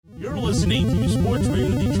listening to Sports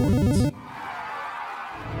Radio Detroit.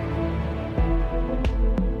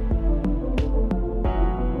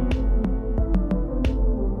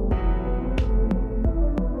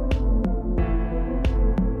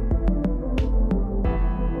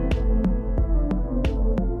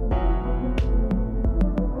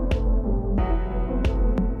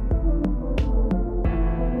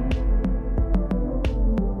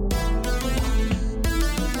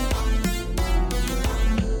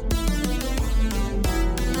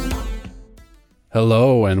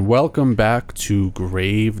 Hello and welcome back to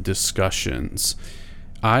Grave Discussions.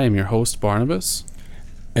 I am your host Barnabas.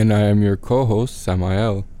 And I am your co-host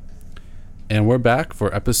Samael. And we're back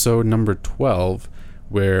for episode number 12,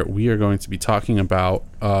 where we are going to be talking about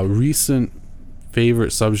a recent favorite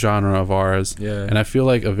subgenre of ours. Yeah. And I feel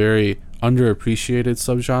like a very underappreciated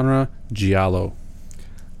subgenre, Giallo.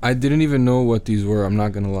 I didn't even know what these were, I'm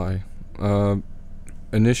not gonna lie.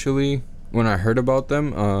 Initially, when I heard about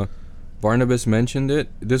them, Barnabas mentioned it.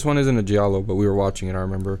 This one isn't a Giallo, but we were watching it, I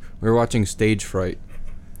remember. We were watching Stage Fright.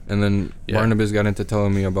 And then Barnabas got into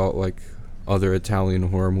telling me about, like, other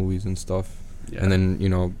Italian horror movies and stuff. Yeah. And then, you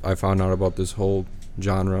know, I found out about this whole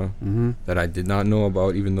genre that I did not know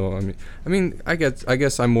about, even though, I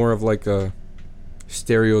guess I'm more of, like, a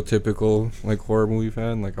stereotypical, like, horror movie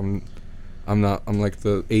fan. Like, I'm like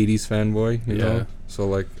the 80s fanboy, you know? So,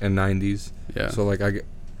 like, and 90s. Yeah. So, like, I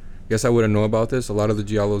guess I wouldn't know about this. A lot of the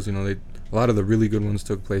Giallos, you know, a lot of the really good ones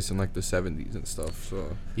took place in like the 70s and stuff.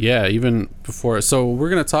 So yeah, even before. So we're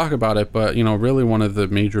gonna talk about it, but you know, really one of the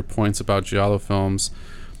major points about Giallo films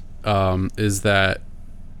is that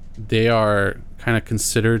they are kind of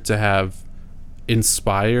considered to have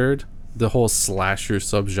inspired the whole slasher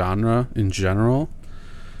subgenre in general.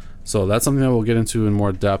 So that's something that we'll get into in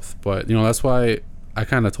more depth. But you know, that's why I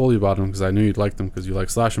kind of told you about them, because I knew you'd like them because you like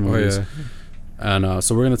slasher movies. Oh, yeah. And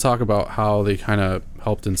so we're going to talk about how they kind of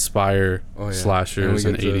helped inspire slashers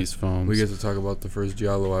and 80s films. We get to talk about the first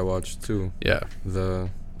Giallo I watched too. Yeah.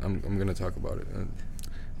 I'm going to talk about it.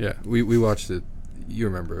 Yeah. We watched it. You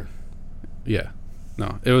remember. Yeah.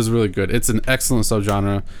 No, it was really good. It's an excellent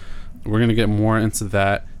subgenre. We're going to get more into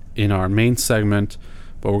that in our main segment.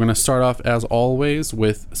 But we're going to start off, as always,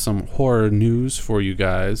 with some horror news for you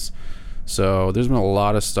guys. So there's been a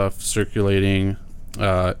lot of stuff circulating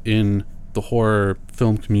in the horror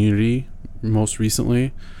film community most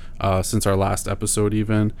recently, since our last episode.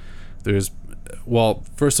 Even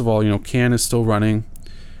first of all, you know, Cannes is still running.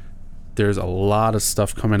 There's a lot of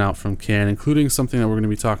stuff coming out from Cannes, including something that we're going to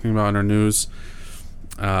be talking about in our news.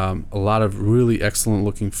 A lot of really excellent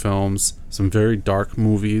looking films, some very dark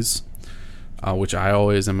movies, which I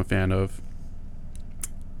always am a fan of,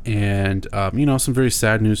 and you know, some very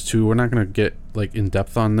sad news too. We're not going to get like in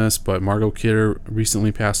depth on this, but Margot Kidder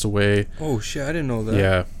recently passed away. Oh shit, I didn't know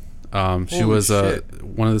that. Yeah. She was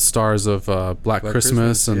one of the stars of Black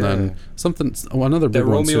Christmas, and then another big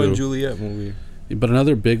one too. Romeo and Juliet movie. But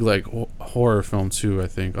another big like horror film too, I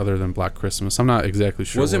think, other than Black Christmas. I'm not exactly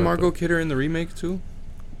sure. Wasn't Margot Kidder in the remake too?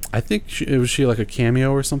 I think she like a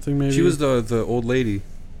cameo or something maybe? She was the old lady.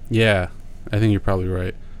 Yeah, I think you're probably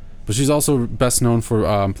right. But she's also best known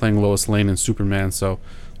for playing Lois Lane in Superman, so,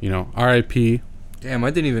 you know, R.I.P. Damn,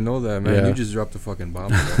 I didn't even know that, man. Yeah. You just dropped a fucking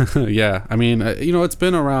bomb. Yeah, I mean, you know, it's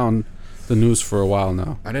been around the news for a while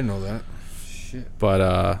now. I didn't know that. Shit.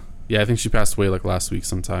 But, yeah, I think she passed away, like, last week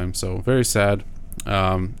sometime, so very sad.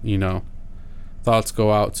 You know, thoughts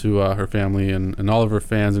go out to her family and all of her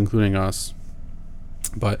fans, including us.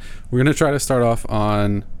 But we're going to try to start off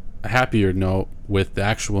on a happier note with the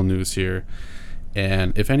actual news here.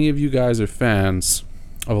 And if any of you guys are fans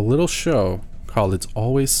of a little show called It's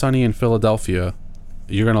Always Sunny in Philadelphia,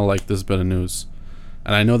 you're going to like this bit of news.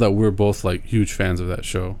 And I know that we're both like huge fans of that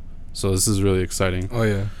show. So this is really exciting. Oh,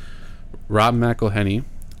 yeah. Rob McElhenney,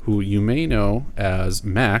 who you may know as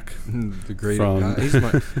Mac. The great guy. He's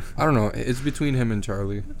I don't know. It's between him and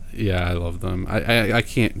Charlie. Yeah, I love them. I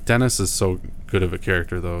can't. Dennis is so good of a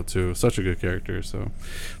character, though, too. Such a good character. So,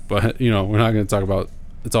 but, you know, we're not going to talk about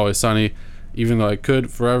It's Always Sunny, even though I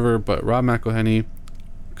could forever. But Rob McElhenney,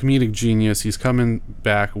 comedic genius, he's coming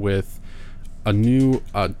back with a new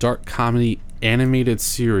dark comedy animated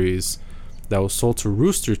series that was sold to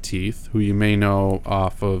Rooster Teeth, who you may know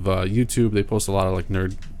off of YouTube. They post a lot of like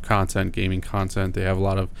nerd content, gaming content. They have a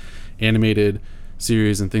lot of animated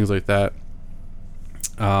series and things like that.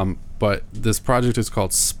 But this project is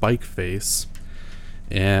called Spike Face.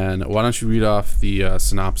 And why don't you read off the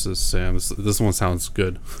synopsis, Sam? This one sounds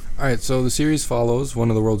good. All right, so the series follows one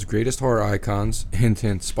of the world's greatest horror icons, hint,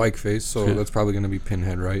 hint, Spike Face, so that's probably going to be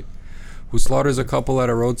Pinhead, right? who slaughters a couple at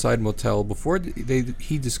a roadside motel before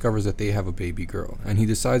he discovers that they have a baby girl, and he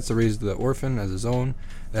decides to raise the orphan as his own.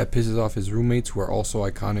 That pisses off his roommates, who are also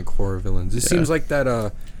iconic horror villains. This seems like that.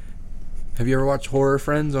 Have you ever watched Horror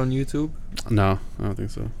Friends on YouTube? No, I don't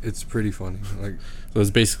think so. It's pretty funny. Like, so it's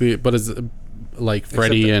basically, but it's like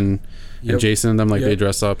Freddy and Jason and them, like they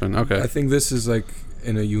dress up and okay. I think this is like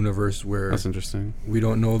in a universe where that's interesting. We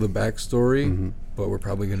don't know the backstory, but we're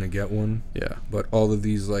probably gonna get one. Yeah. But all of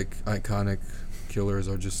these like iconic killers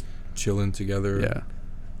are just chilling together. Yeah.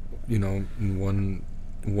 You know, in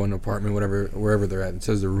one apartment, wherever they're at. It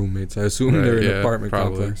says they're roommates. I assume they're in an apartment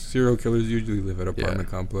complex. Serial killers usually live at apartment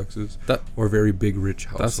complexes or very big rich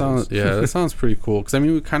households. That sounds pretty cool. Because I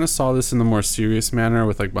mean, we kind of saw this in the more serious manner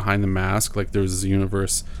with like Behind the Mask. Like there was this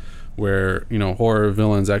universe where horror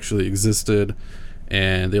villains actually existed,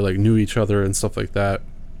 and they like knew each other and stuff like that.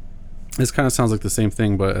 This kind of sounds like the same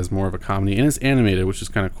thing, but as more of a comedy, and it's animated, which is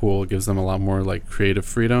kind of cool. It gives them a lot more like creative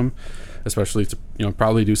freedom, especially to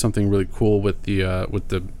probably do something really cool with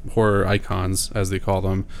the horror icons, as they call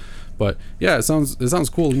them. But yeah, it sounds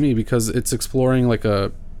cool to me because it's exploring like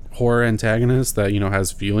a horror antagonist that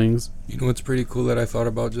has feelings. You know what's pretty cool that I thought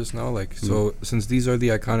about just now? Like, so since these are the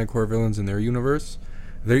iconic horror villains in their universe,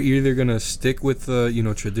 they're either gonna stick with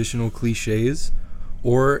the traditional cliches,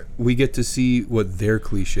 or we get to see what their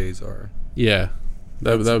cliches are. Yeah,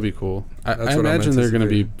 that would be cool. I imagine they're going to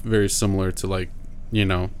be very similar to like, the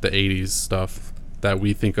 80s stuff that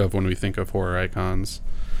we think of when we think of horror icons.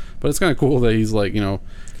 But it's kind of cool that he's like,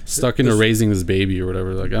 stuck into raising his baby or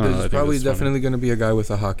whatever. Like, I don't know. There's probably definitely going to be a guy with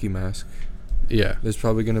a hockey mask. Yeah. There's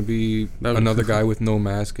probably going to be another guy with no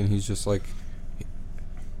mask, and he's just like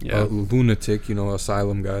a lunatic,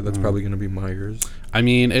 asylum guy. That's probably going to be Myers. I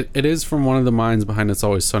mean, it is from one of the minds behind It's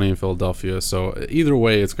Always Sunny in Philadelphia, so either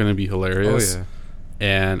way, it's going to be hilarious. Oh, yeah.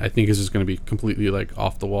 And I think it's just going to be completely, like,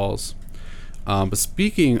 off the walls. But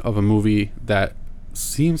speaking of a movie that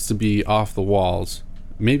seems to be off the walls,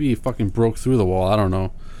 maybe it fucking broke through the wall, I don't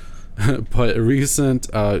know. But a recent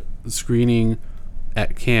screening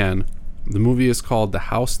at Cannes, the movie is called The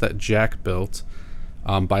House That Jack Built,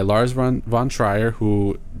 by Lars von Trier,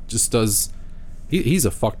 who just does... He's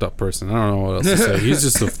a fucked up person. I don't know what else to say. He's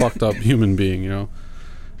just a fucked up human being,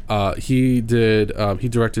 He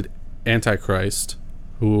directed Antichrist,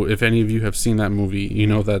 who, if any of you have seen that movie, you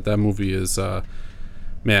know that movie is,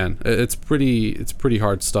 man, it's pretty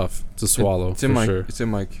hard stuff to swallow. It's in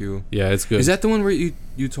my queue. Yeah, it's good. Is that the one where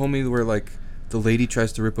you told me where like the lady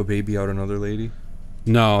tries to rip a baby out another lady?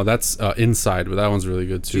 No, that's Inside, but that one's really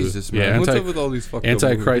good too. Jesus, man. Yeah, what's up with all these fucked up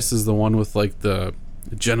Antichrist is the one with like the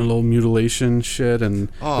genital mutilation shit, and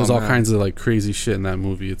there's all kinds of like crazy shit in that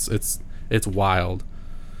movie. It's wild.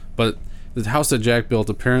 But the house that Jack built,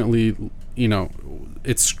 apparently,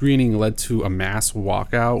 its screening led to a mass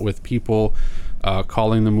walkout with people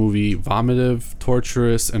calling the movie vomitive,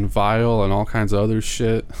 torturous, and vile, and all kinds of other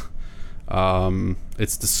shit.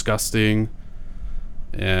 It's disgusting,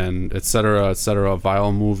 and etc. A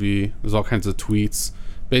vile movie. There's all kinds of tweets.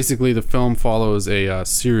 Basically, the film follows a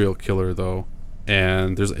serial killer, though.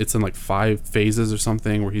 And it's in like 5 phases or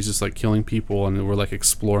something where he's just like killing people, and we're like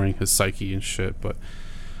exploring his psyche and shit. But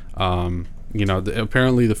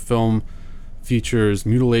apparently the film features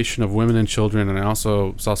mutilation of women and children, and I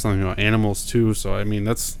also saw something about animals too. So I mean,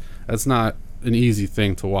 that's not an easy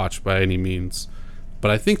thing to watch by any means.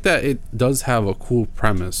 But I think that it does have a cool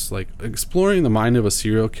premise. Like, exploring the mind of a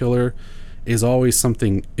serial killer is always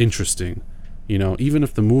something interesting. Even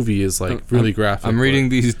if the movie is like really graphic. I'm reading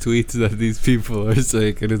these tweets that these people are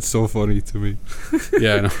saying, and it's so funny to me.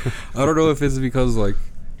 Yeah, I know. I don't know if it's because like,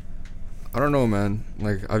 I don't know, man.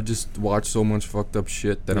 Like, I've just watched so much fucked up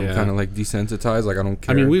shit that I'm kind of like desensitized. Like, I don't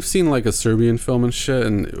care. I mean, we've seen like a Serbian film and shit,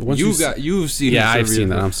 and once you've seen. Yeah, I've seen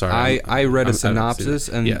that. I'm sorry. I read a synopsis,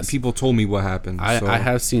 and people told me what happened. I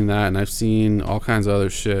have seen that, and I've seen all kinds of other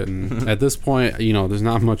shit. And at this point, there's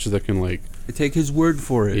not much that can like. I take his word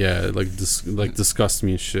for it. Yeah, disgust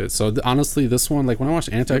me and shit. So honestly, this one, like when I watched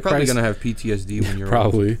Antichrist, you're probably gonna have PTSD when you're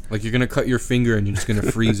probably old. Like, you're gonna cut your finger and you're just gonna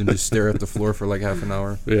freeze and just stare at the floor for like half an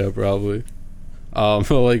hour. Yeah, probably. But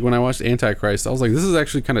like when I watched Antichrist, I was like, this is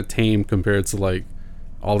actually kind of tame compared to like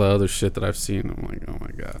all the other shit that I've seen. I'm like, oh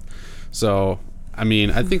my god. So I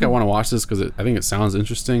mean, I think I want to watch this because I think it sounds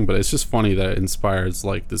interesting, but it's just funny that it inspires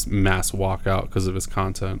like this mass walkout because of its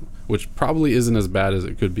content, which probably isn't as bad as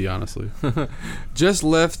it could be, honestly. Just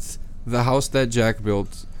left The House That Jack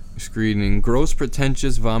Built screening. Gross,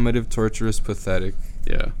 pretentious, vomitive, torturous, pathetic.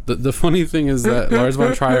 Yeah. The funny thing is that Lars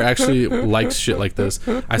von Trier actually likes shit like this.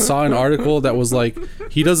 I saw an article that was like,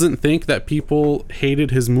 he doesn't think that people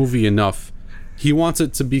hated his movie enough. he wants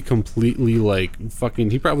it to be completely like fucking.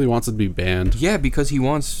 He probably wants it to be banned. Yeah, because he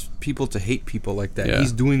wants people to hate people like that. Yeah.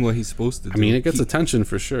 He's doing what he's supposed to do. I mean, it gets attention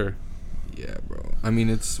for sure. Yeah, bro. I mean,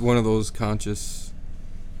 it's one of those conscious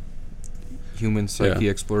human psyche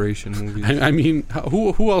exploration movies. I mean,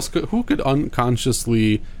 who could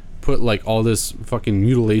unconsciously put like all this fucking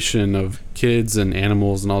mutilation of kids and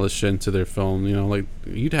animals and all this shit into their film? You know, like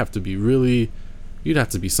you'd have to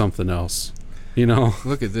be something else. You know,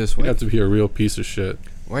 look at this. You have to be a real piece of shit.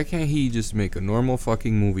 Why can't he just make a normal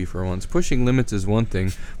fucking movie for once? Pushing limits is one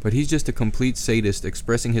thing, but he's just a complete sadist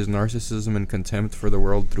expressing his narcissism and contempt for the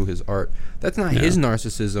world through his art. That's not his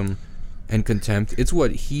narcissism and contempt. It's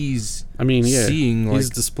what he's seeing. He's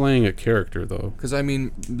displaying a character, though. Because, I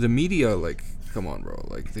mean, the media, like, come on, bro.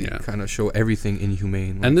 Like, they kind of show everything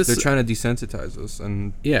inhumane. Like, and they're trying to desensitize us.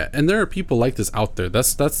 And and there are people like this out there.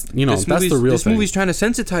 That's you know, that's the real thing. This movie's trying to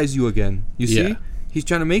sensitize you again. You see? He's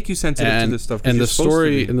trying to make you sensitive to this stuff. And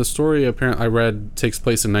the story apparently I read takes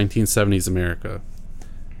place in 1970s America.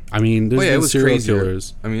 I mean, there's been serial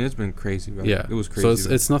killers. I mean, it's been crazy. Bro. Yeah, it was crazy.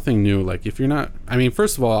 So it's nothing new. Like, if you're not, I mean,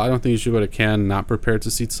 first of all, I don't think you should go to Cannes not prepared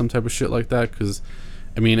to see some type of shit like that, because,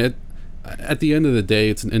 I mean, at the end of the day,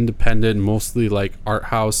 it's an independent, mostly like art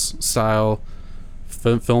house style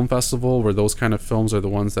film festival where those kind of films are the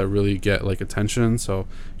ones that really get like attention. So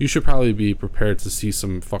you should probably be prepared to see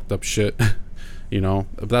some fucked up shit. You know,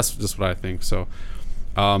 that's just what I think. So,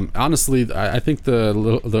 honestly, I think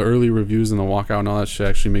the early reviews and the walkout and all that shit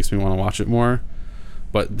actually makes me want to watch it more.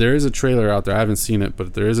 But there is a trailer out there. I haven't seen it,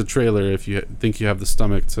 but there is a trailer if you think you have the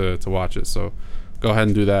stomach to watch it. So, go ahead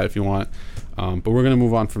and do that if you want. But we're gonna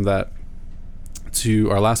move on from that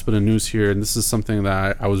to our last bit of news here, and this is something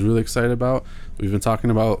that I was really excited about. We've been talking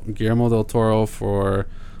about Guillermo del Toro for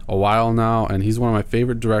a while now, and he's one of my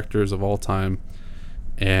favorite directors of all time.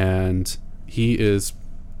 And he is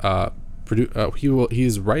he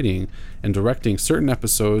is writing and directing certain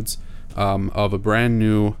episodes of a brand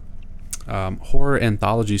new horror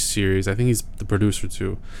anthology series. I think he's the producer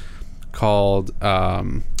too, called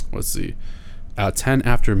 10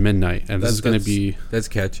 After Midnight, and this is going to be... That's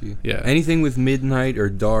catchy. Yeah. Anything with midnight or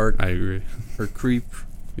dark. I agree. Or creep.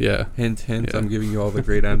 Yeah. Hint, hint. Yeah. I'm giving you all the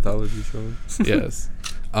great anthology shows. Yes.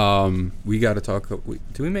 We got to talk...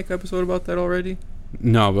 Did we make an episode about that already?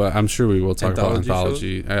 No, but I'm sure we will talk about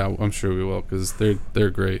anthology. Shows? I'm sure we will, because they're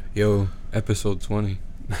great. Yo, episode 20.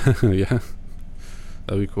 Yeah.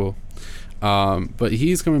 That'd be cool. But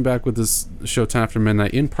he's coming back with this show 10 After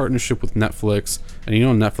Midnight in partnership with Netflix, and you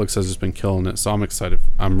know Netflix has just been killing it, so I'm excited.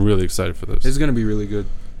 I'm really excited for this. It's gonna be really good.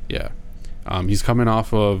 Yeah. He's coming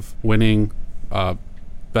off of winning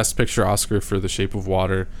Best Picture Oscar for The Shape of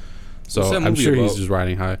Water, so I'm sure he's just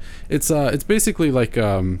riding high. It's basically like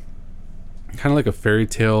kind of like a fairy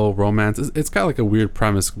tale romance. It's got like a weird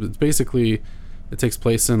premise. It's basically, it takes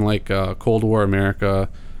place in like Cold War America,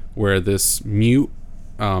 where this mute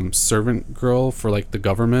servant girl for like the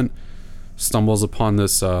government stumbles upon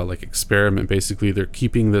this like experiment. Basically, they're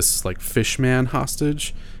keeping this like fish man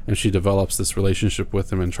hostage, and she develops this relationship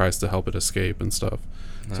with him and tries to help it escape and stuff.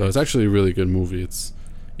 Nice. So it's actually a really good movie. It's,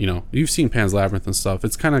 you know, you've seen Pan's Labyrinth and stuff.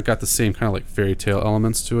 It's kind of got the same kind of like fairy tale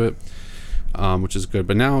elements to it, which is good.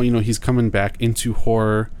 But now, you know, he's coming back into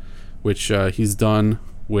horror, which he's done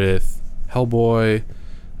with Hellboy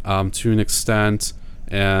to an extent,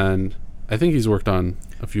 and I think he's worked on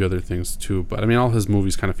a few other things too. But I mean, all his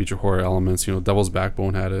movies kind of feature horror elements. You know, Devil's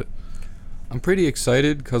Backbone had it. I'm pretty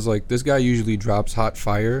excited because like this guy usually drops hot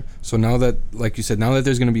fire. So now that, like you said, now that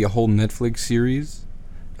there's gonna be a whole Netflix series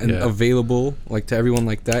and available like to everyone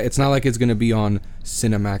like that, it's not like it's gonna be on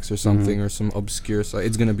Cinemax or something or some obscure site.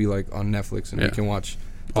 It's gonna be like on Netflix, and we can watch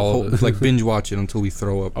all like binge watch it until we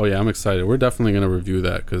throw up. Oh yeah, I'm excited. We're definitely gonna review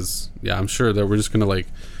that because I'm sure that we're just gonna like,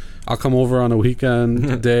 I'll come over on a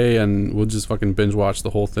weekend day and we'll just fucking binge watch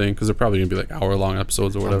the whole thing because they're probably gonna be like hour-long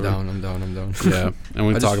episodes or whatever. I'm down. Yeah, and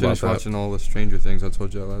we can talk about that. I just finished watching all the Stranger Things I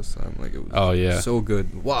told you last time. Like, it was so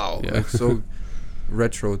good. Wow. Yeah. Like, so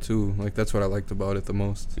retro too. Like, that's what I liked about it the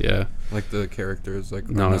most. Yeah. Like the characters, like,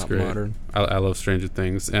 no, it's great. Modern. I love Stranger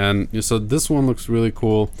Things, and so this one looks really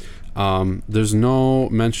cool. There's no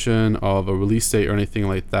mention of a release date or anything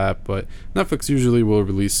like that, but Netflix usually will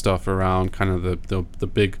release stuff around kind of the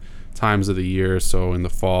big times of the year, so in the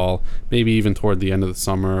fall, maybe even toward the end of the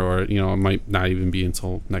summer, or you know, it might not even be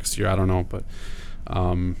until next year. I don't know, but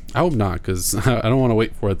I hope not, because I don't want to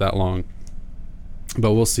wait for it that long,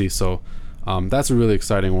 but we'll see. So that's a really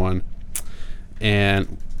exciting one,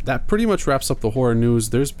 and that pretty much wraps up the horror news.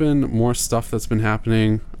 There's been more stuff that's been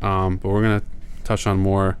happening, but we're gonna touch on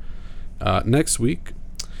more next week.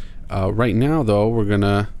 Right now though, we're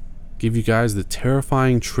gonna give you guys the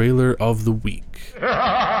terrifying trailer of the week. All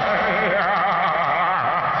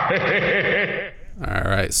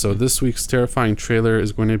right, so this week's terrifying trailer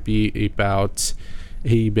is going to be about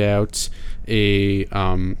a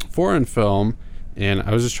foreign film, and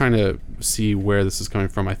I was just trying to see where this is coming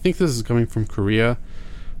from. I think this is coming from Korea,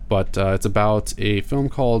 but it's about a film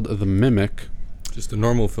called The Mimic. Just a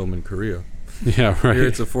normal film in Korea. Yeah, right. Here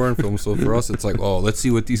it's a foreign film, so for us it's like, oh, let's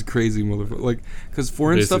see what these crazy motherfuckers like, because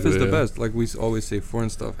foreign stuff is the best. Like we always say,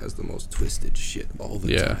 foreign stuff has the most twisted shit all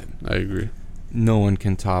the time. Yeah, I agree. No one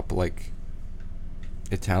can top like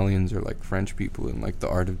Italians or like French people in like the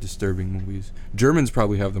art of disturbing movies. Germans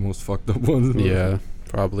probably have the most fucked up ones. Yeah,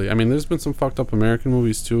 probably. I mean, there's been some fucked up American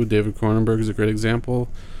movies too. David Cronenberg is a great example.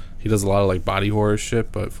 He does a lot of like body horror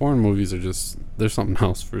shit, but foreign movies are just, there's something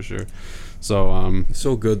else for sure. So it's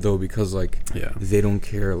so good though, because like yeah, they don't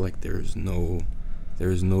care. Like there's no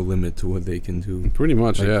limit to what they can do. Pretty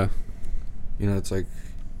much, like, yeah. You know, it's like,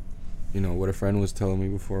 you know what a friend was telling me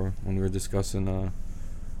before when we were discussing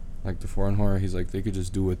like the foreign horror. He's like, they could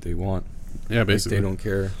just do what they want. Yeah, basically. Like, they don't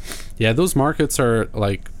care. Yeah, those markets are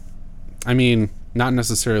like, I mean, not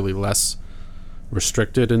necessarily less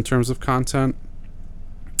restricted in terms of content,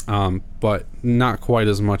 but not quite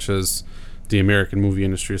as much as the American movie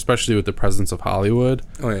industry, especially with the presence of Hollywood.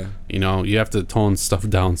 Oh yeah. You know, you have to tone stuff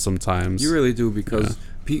down sometimes. You really do, because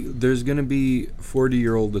there's gonna be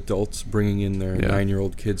 40-year-old adults bringing in their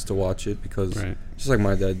 9-year-old kids to watch it, because just like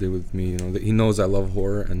my dad did with me. You know, he knows I love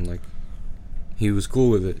horror, and like he was cool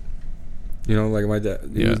with it. You know, like my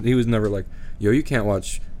dad, he was never like, yo, you can't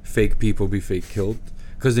watch fake people be fake killed,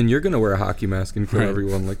 because then you're gonna wear a hockey mask and kill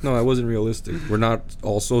everyone. Like, no, that wasn't realistic. We're not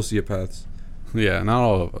all sociopaths. Yeah, not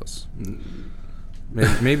all of us.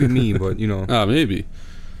 Maybe me, but you know. Maybe.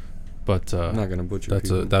 But I'm not gonna butcher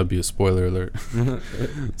people. That would be a spoiler alert.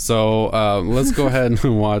 So let's go ahead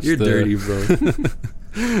and watch. You're dirty, bro.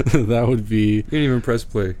 That would be. You didn't even press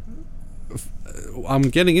play. I'm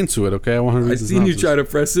getting into it. Okay, I want to read. I seen you try to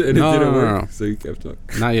press it and it didn't work. No. So you kept talking.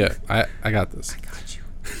 Not yet. I got this. I got you.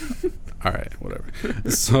 All right, whatever.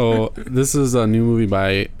 So this is a new movie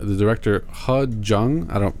by the director Huh Jung.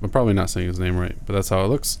 I'm probably not saying his name right, but that's how it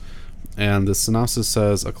looks. And the synopsis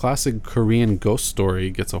says, a classic Korean ghost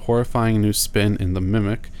story gets a horrifying new spin in The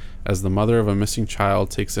Mimic as the mother of a missing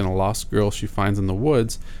child takes in a lost girl she finds in the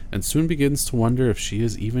woods and soon begins to wonder if she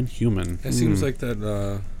is even human. It seems like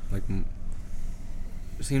that,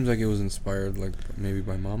 it seems like it was inspired, like, maybe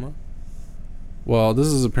by Mama. Well, this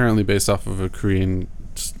is apparently based off of a Korean,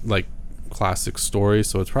 like, classic story,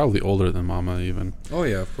 so it's probably older than Mama even. Oh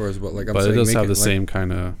yeah, of course, but like I'm but saying, it does have the like, same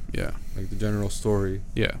kind of like the general story.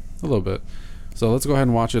 Yeah, a little bit. So let's go ahead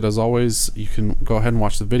and watch it. As always, you can go ahead and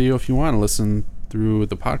watch the video if you want to listen through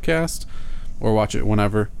the podcast or watch it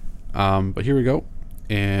whenever. But here we go,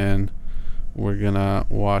 and we're gonna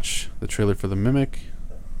watch the trailer for The Mimic.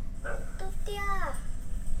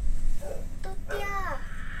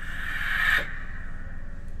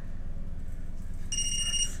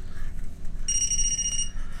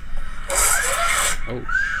 Oh.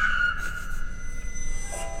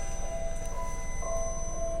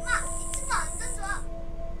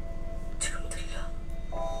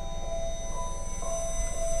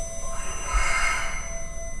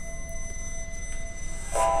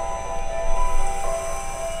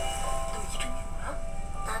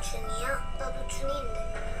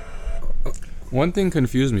 One thing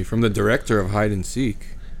confused me from the director of Hide and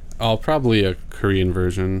Seek. Oh, probably a Korean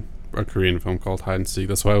version, a Korean film called Hide and Seek.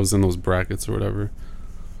 That's why I was in those brackets or whatever.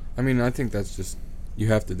 I mean, I think that's just, you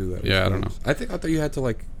have to do that. Yeah, I don't know. I thought you had to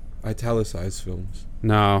like italicize films.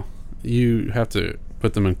 No, you have to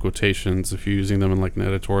put them in quotations if you're using them in like an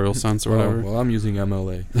editorial sense or whatever. Well, I'm using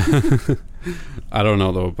MLA. I don't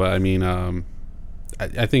know though, but I mean, I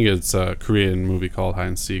think it's a Korean movie called Hide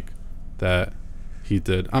and Seek that he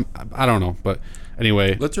did. I don't know, but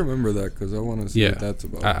anyway. Let's remember that, because I want to see what that's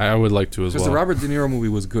about. I would like to as well. Because the Robert De Niro movie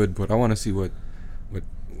was good, but I want to see what they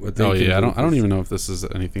can do. I don't even know if this is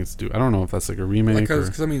anything to do. I don't know if that's like a remake.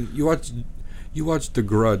 Because I mean, you watch The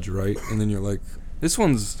Grudge, right? And then you're like, this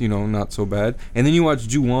one's not so bad. And then you watch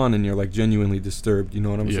Ju-on and you're like genuinely disturbed. You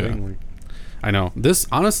know what I'm saying? Like, I know. This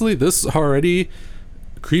already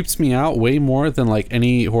creeps me out way more than like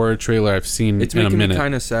any horror trailer I've seen in a minute. It's making me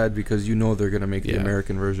kind of sad because they're gonna make the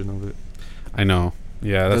American version of it. I know.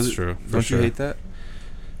 Yeah, that's true. Don't you hate that?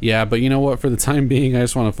 Yeah, but you know what? For the time being, I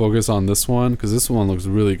just want to focus on this one because this one looks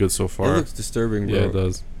really good so far. It looks disturbing, bro. Yeah, it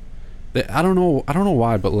does. I don't know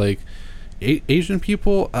why, but like Asian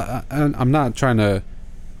people, I'm not trying to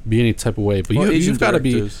be any type of way, but you've got to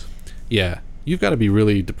be. Yeah, you've got to be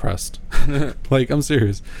really depressed. Like, I'm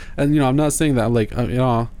serious, and I'm not saying that like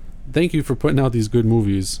thank you for putting out these good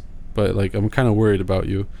movies, but like I'm kind of worried about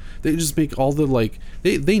you. They just make all the like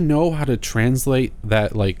they know how to translate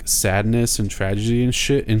that like sadness and tragedy and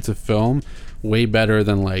shit into film way better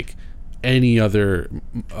than like any other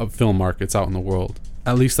film markets out in the world.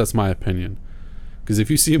 At least that's my opinion. Because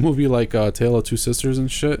if you see a movie like Tale of Two Sisters and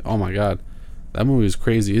shit, oh my god, that movie is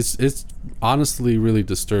crazy. It's honestly really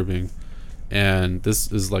disturbing, and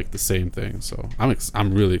this is like the same thing. So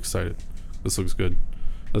I'm really excited. This looks good.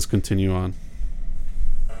 Let's continue on.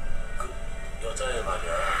 여자애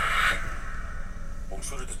말이야.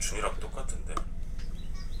 목소리도 준이랑 똑같은데.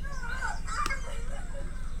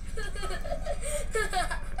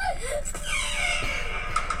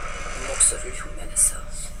 목소리를 흉내내서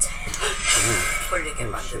잘 홀리게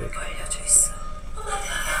만드는 게 알려져 있어.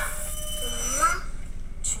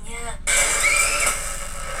 준이야.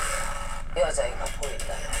 여자애가 보인다.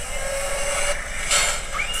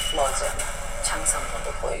 머지않아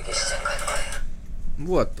장상모도 보이기 시작할 거야.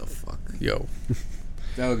 What the fuck? Yo.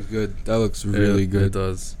 That looks good. That looks really good. It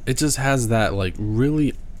does. It just has that like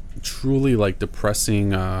really, truly like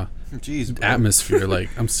depressing Jeez, bro. atmosphere. Like,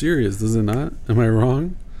 I'm serious. Does it not? Am I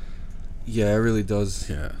wrong? Yeah, it really does.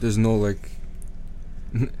 Yeah. There's no like.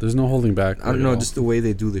 There's no holding back. I don't know, just the way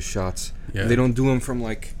they do the shots. Yeah. They don't do them from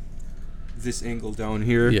like this angle down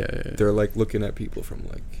here. Yeah. They're like looking at people from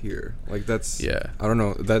like here. Like that's. Yeah. I don't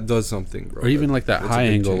know. That does something, bro. Or even like that that's a high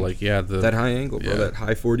big angle. change. Like that high angle, bro. Yeah. That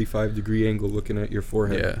high 45-degree angle looking at your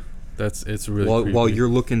forehead. Yeah. It's really while creepy. you're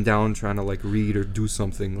looking down trying to like read or do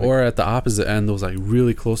something. Like, Or at the opposite end, those like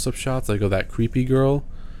really close-up shots, like of that creepy girl.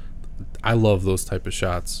 I love those type of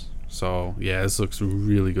shots. So yeah, this looks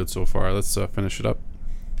really good so far. Let's finish it up.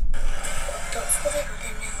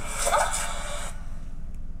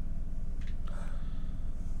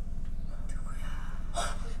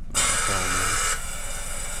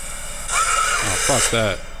 Oh fuck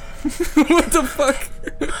that! what the fuck?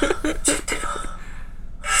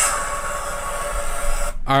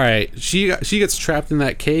 All right, she gets trapped in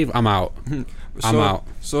that cave. I'm out. I'm out.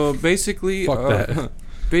 So basically, Fuck that.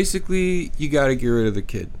 Basically, you gotta get rid of the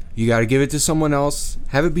kid. You gotta give it to someone else.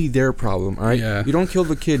 Have it be their problem. All right. Yeah. You don't kill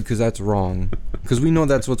the kid because that's wrong. Because we know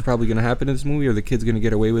that's what's probably gonna happen in this movie, or the kid's gonna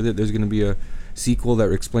get away with it. There's gonna be a sequel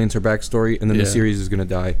that explains her backstory, and then the Yeah. series is gonna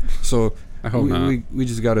die. So I hope not. we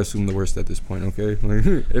just gotta assume the worst at this point. Okay.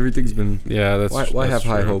 Like, everything's been. Yeah, that's Why that's have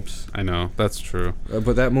high true. hopes? I know that's true.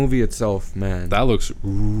 But that movie itself, man. That looks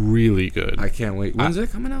really good. I can't wait. When's it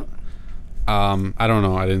coming out? I don't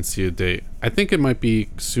know. I didn't see a date. I think it might be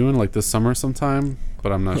soon, like this summer sometime,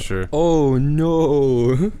 but I'm not sure. Oh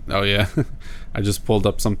no. Oh yeah, I just pulled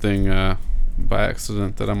up something by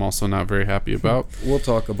accident that I'm also not very happy about. We'll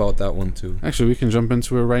talk about that one too. Actually, we can jump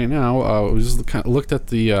into it right now. We just looked at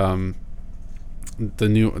the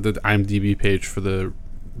IMDb page for the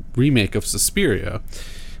remake of Suspiria,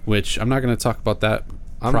 which I'm not going to talk about that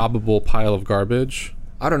probable pile of garbage.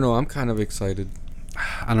 I don't know. I'm kind of excited.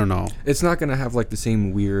 I don't know. It's not gonna have like the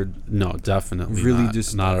same weird, No, definitely really not.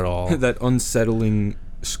 just Not at all. that unsettling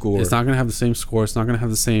score. It's not going to have the same score. It's not going to have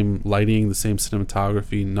the same lighting, the same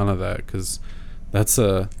cinematography, none of that, because that's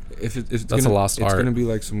a If it's that's gonna, a lost it's art. gonna be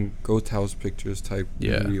like some Ghost House Pictures type.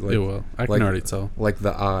 yeah. movie, like, It will. I can like- already tell. Like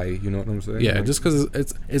The Eye. You know what I'm saying? Yeah, Like, just because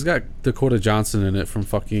it's got Dakota Johnson in it from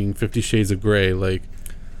fucking 50 Shades of Grey. Like,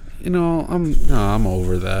 I'm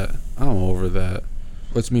over that. I'm over that.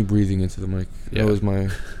 What's me breathing into the mic? Yeah. That was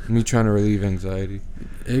me trying to relieve anxiety.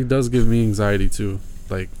 It does give me anxiety too,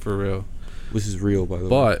 like for real. This is real, by the way.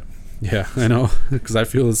 But yeah, I know, because I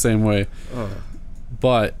feel the same way.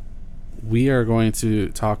 But we are going to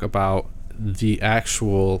talk about the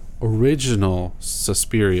actual original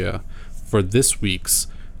Suspiria for this week's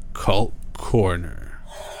Cult Corner.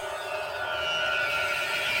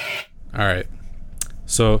 All right,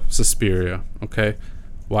 so Suspiria, okay.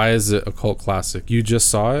 Why is it a cult classic? You just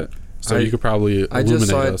saw it, so you could probably I illuminate just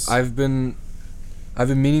saw it. us. I've been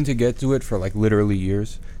meaning to get to it for like literally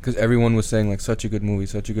years, because everyone was saying like such a good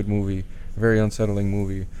movie, very unsettling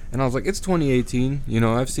movie, and I was like, it's 2018. You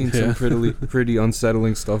know, I've seen some pretty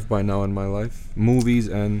unsettling stuff by now in my life, movies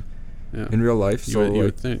and in real life. So you like,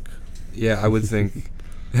 would think. yeah, I would think.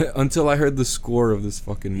 Until I heard the score of this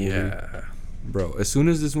fucking movie, Yeah. bro. As soon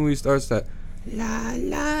as this movie starts, that la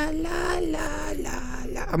la la la la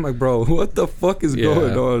la, I'm like, bro, what the fuck is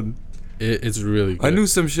going on? It's really good. I knew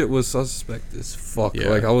some shit was suspect as fuck. Yeah.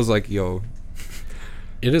 Like, I was like, yo.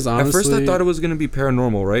 It is honestly. At first, I thought it was going to be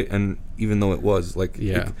paranormal, right? And even though it was, like,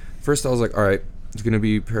 first I was like, all right, it's going to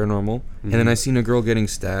be paranormal. And then I seen a girl getting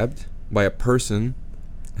stabbed by a person.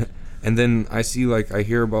 And then I see, like, I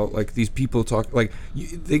hear about, like, these people talk, like,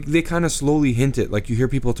 they kind of slowly hint it. Like, you hear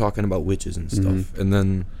people talking about witches and stuff. And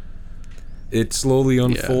then it slowly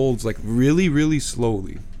unfolds, like really, really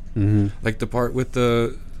slowly. Mm-hmm. Like the part with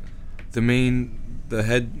the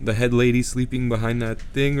head lady sleeping behind that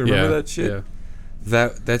thing. Remember that shit? Yeah.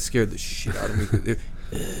 That scared the shit out of me.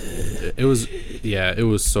 It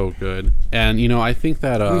was so good. And I think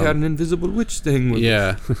that we had an invisible witch thing with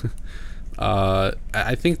us.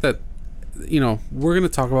 I think that we're going to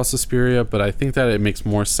talk about Suspiria, but I think that it makes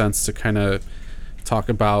more sense to kind of talk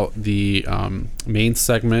about the main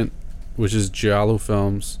segment, which is Giallo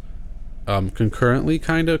films, concurrently,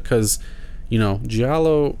 kind of, because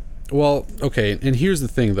Giallo, well, okay, and here's the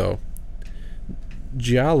thing though.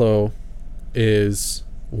 Giallo is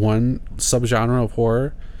one subgenre of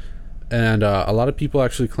horror, and a lot of people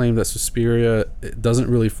actually claim that Suspiria doesn't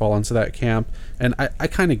really fall into that camp, and I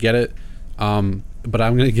kind of get it, but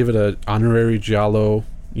I'm going to give it an honorary Giallo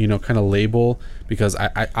kind of label, because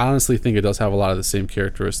I honestly think it does have a lot of the same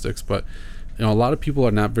characteristics, but a lot of people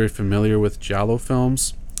are not very familiar with Giallo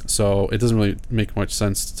films, so it doesn't really make much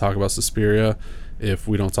sense to talk about Suspiria if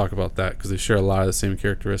we don't talk about that, because they share a lot of the same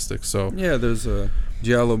characteristics. So yeah, there's a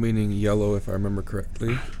Giallo meaning yellow, if I remember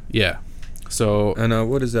correctly. Yeah. So and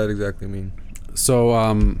what does that exactly mean? So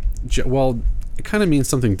well, it kind of means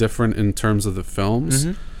something different in terms of the films,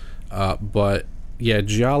 but yeah,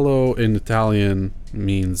 Giallo in Italian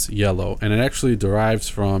means yellow, and it actually derives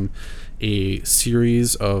from a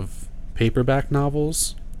series of paperback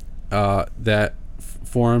novels that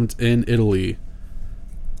formed in Italy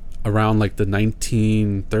around like the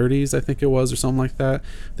 1930s, I think it was, or something like that.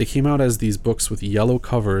 They came out as these books with yellow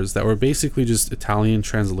covers that were basically just Italian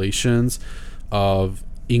translations of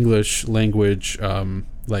English language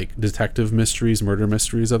like detective mysteries, murder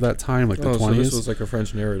mysteries of that time, like the 20s. So this was like a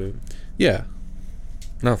French narrative. Yeah.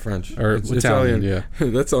 Not French. Or it's Italian, yeah.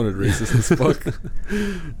 That sounded racist as fuck.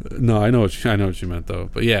 No, I know what you meant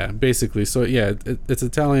though. But yeah, basically, so yeah, it's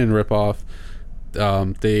Italian ripoff.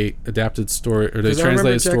 They adapted story, or they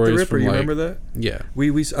translated Jack stories the Ripper, from, you like, remember that? Yeah.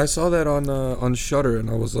 I saw that on Shudder, and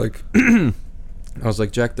I was like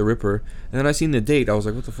Jack the Ripper, and then I seen the date. I was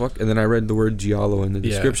like, what the fuck? And then I read the word Giallo in the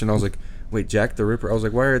description. I was like, wait, Jack the Ripper? I was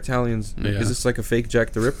like, why are Italians? Is this like a fake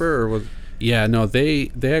Jack the Ripper, or was? Yeah, no, they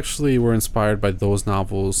actually were inspired by those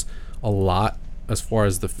novels a lot as far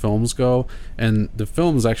as the films go, and the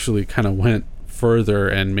films actually kind of went further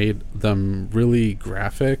and made them really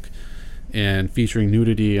graphic and featuring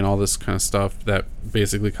nudity and all this kind of stuff that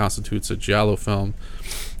basically constitutes a Giallo film.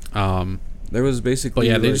 There was basically,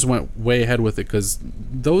 but yeah, they just went way ahead with it, because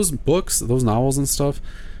those books, those novels and stuff,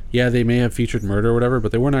 yeah, they may have featured murder or whatever,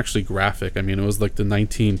 but they weren't actually graphic. I mean, it was like the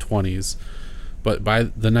 1920s. But by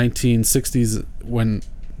the 1960s, when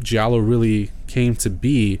Giallo really came to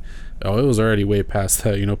be, it was already way past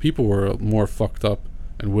that. People were more fucked up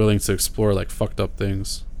and willing to explore like fucked up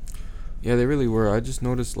things. Yeah, they really were. I just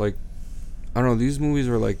noticed, like, I don't know, these movies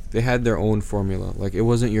were like, they had their own formula. Like, it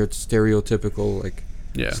wasn't your stereotypical like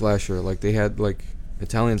slasher. Like, they had, like,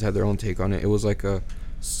 Italians had their own take on it. It was like how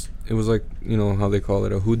they call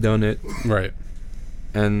it, a whodunit. Right.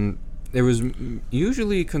 And it was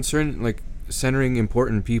usually concerned, like, centering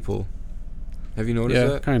important people. Have you noticed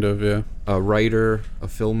that? Yeah, kind of, yeah. A writer, a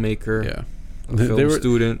filmmaker, a film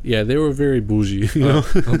student. Yeah, they were very bougie,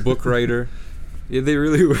 a book writer. Yeah, they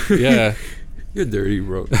really were. Yeah. You're dirty,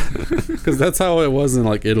 bro. Because that's how it was in,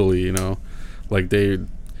 like, Italy, like, they...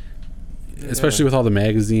 especially with all the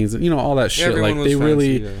magazines and all that shit, like they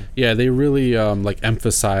really they really like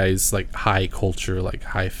emphasize like high culture, like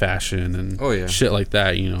high fashion and shit like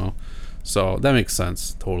that, so that makes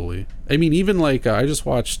sense totally. I mean, even like I just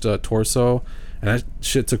watched Torso, and that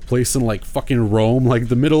shit took place in like fucking Rome, like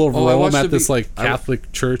the middle of Rome, at this like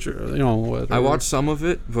Catholic church, or whatever. I watched some of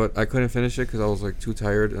it, but I couldn't finish it because I was like too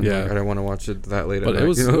tired, and like, I didn't want to watch it that late. But it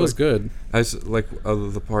was good. I like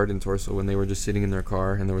the part in Torso when they were just sitting in their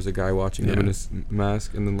car, and there was a guy watching them in his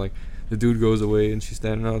mask, and then like the dude goes away, and she's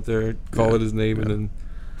standing out there calling his name, and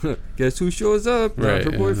then guess who shows up? Not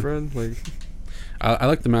her boyfriend. Like, I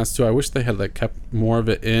like the mask too. I wish they had like kept more of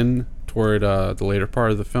it in toward the later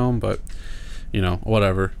part of the film, but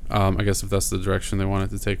whatever. I guess if that's the direction they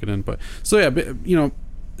wanted to take it in. But so yeah, but,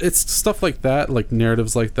 it's stuff like that, like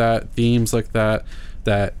narratives like that, themes like that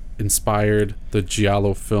inspired the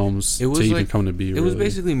Giallo films to even come to be. It was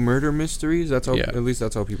basically murder mysteries. That's how, at least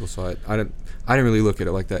that's how people saw it. I didn't really look at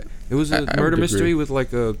it like that. It was a murder mystery with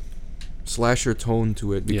like a slasher tone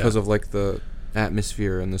to it because of like the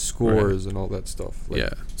atmosphere and the scores and all that stuff.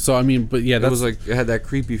 Like, so I mean, but it was like, it had that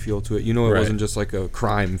creepy feel to it. It wasn't just like a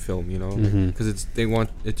crime film. Because they want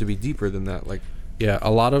it to be deeper than that. Like,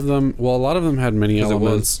 a lot of them had many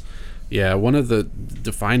elements. Yeah, one of the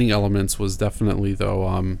defining elements was definitely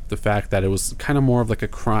though the fact that it was kind of more of like a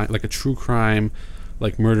crime, like a true crime,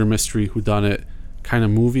 like murder mystery whodunit kind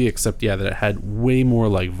of movie, except that it had way more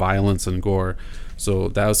like violence and gore. So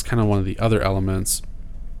that was kind of one of the other elements.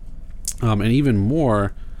 And even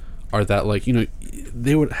more are that, like,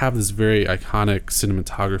 they would have this very iconic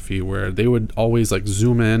cinematography where they would always like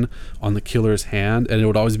zoom in on the killer's hand, and it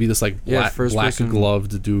would always be this like black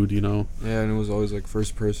gloved dude, Yeah, and it was always like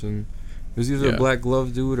first person. It was either a black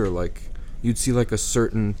gloved dude or like you'd see like a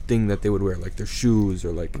certain thing that they would wear, like their shoes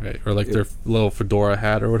or like their little fedora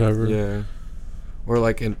hat or whatever. Yeah, or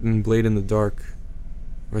like in Blade in the Dark,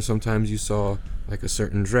 where sometimes you saw like a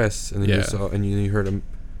certain dress, and then you heard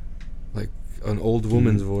like an old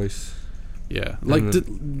woman's voice. Yeah, like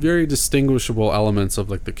very distinguishable elements of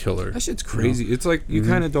like the killer. That shit's crazy. It's like you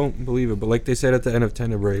kind of don't believe it, but like they said at the end of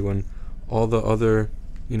Tenebrae, when all the other,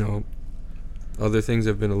 other things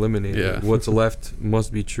have been eliminated, what's left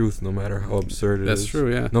must be truth, no matter how absurd it is. That's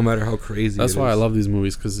true. Yeah. No matter how crazy. That's why I love these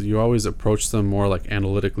movies, because you always approach them more like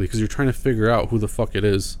analytically, because you're trying to figure out who the fuck it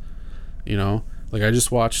is. Like I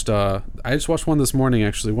just watched one this morning,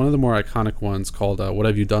 actually, one of the more iconic ones called "What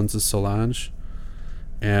Have You Done to Solange."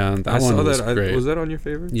 And that one was great. Was that on your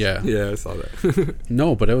favorites? Yeah. Yeah, I saw that.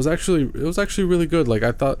 No, but it was actually really good. Like,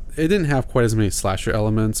 I thought it didn't have quite as many slasher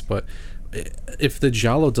elements, but if the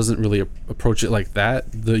Giallo doesn't really approach it like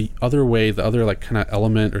that, the other like kind of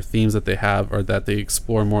element or themes that they have are that they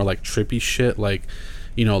explore more like trippy shit, like,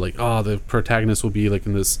 the protagonist will be like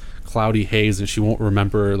in this cloudy haze and she won't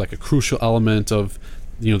remember like a crucial element of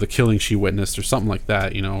the killing she witnessed or something like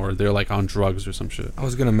that, or they're like on drugs or some shit. I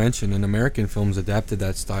was gonna mention, in American films adapted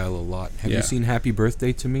that style a lot. Have you seen Happy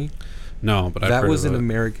Birthday to Me? No, but that was an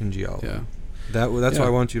American Giallo. Yeah, that's why I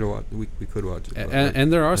want you to watch. We could watch it.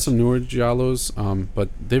 And there are some newer Giallos, but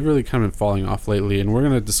they've really kind of been falling off lately, and we're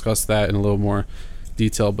gonna discuss that in a little more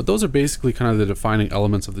detail. But those are basically kind of the defining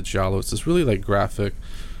elements of the Giallo. It's this really like graphic,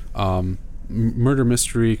 murder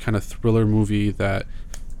mystery kind of thriller movie that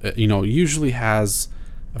usually has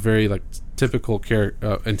a very like typical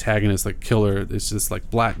antagonist, like killer. It's just like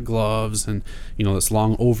black gloves and this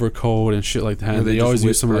long overcoat and shit like that. And they always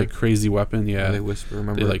use some like crazy weapon. Yeah, they whisper.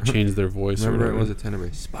 Remember, they like change their voice. Remember, or it was a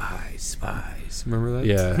Tenebrae. Spies. Remember that?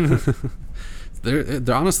 Yeah.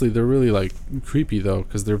 they're honestly really like creepy though,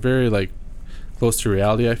 because they're very like close to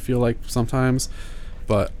reality, I feel like sometimes.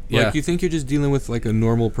 But like you think you're just dealing with like a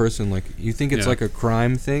normal person, like you think it's like a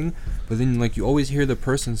crime thing, but then like you always hear the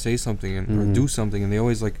person say something or do something, and they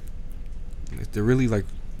always like they're really like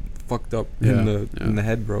fucked up in the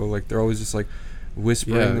head, bro. Like they're always just like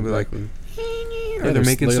whispering. They'll be like, they're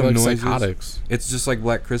making some like noises. Psychotics. It's just like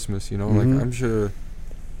Black Christmas, like I'm sure.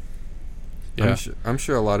 Yeah. I'm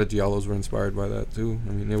sure a lot of Giallos were inspired by that too.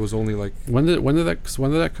 I mean, it was only like when did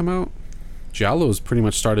that come out? Giallo's pretty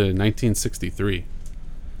much started in 1963.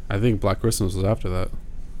 I think Black Christmas was after that.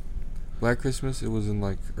 Black Christmas, it was in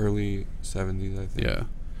like early 70s, I think. Yeah.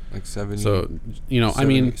 Like 70. So,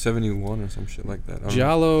 71 or some shit like that.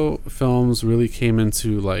 Giallo films really came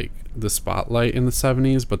into like the spotlight in the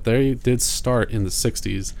 70s, but they did start in the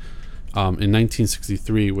 60s. In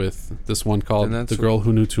 1963 with this one called The Girl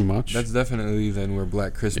Who Knew Too Much. That's definitely then where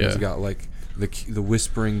Black Christmas got like the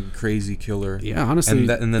whispering crazy killer. Yeah, honestly.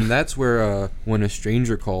 And then that's where When a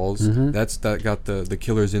Stranger Calls, that got the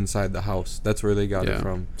killers inside the house. That's where they got it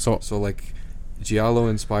from. So like Giallo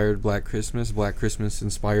inspired Black Christmas. Black Christmas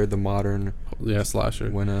inspired the modern slasher.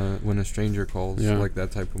 When a Stranger Calls, like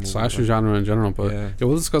that type of movie. Slasher genre in general, but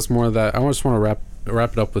we'll discuss more of that. I just want to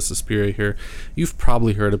wrap it up with Suspiria here. You've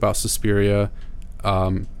probably heard about Suspiria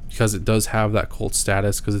because it does have that cult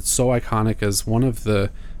status, because it's so iconic as one of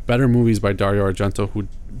the better movies by Dario Argento, who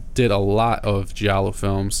did a lot of Giallo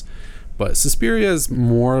films. But Suspiria is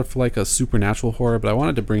more of like a supernatural horror, but I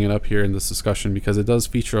wanted to bring it up here in this discussion because it does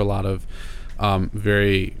feature a lot of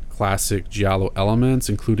very classic Giallo elements,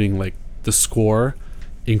 including like the score,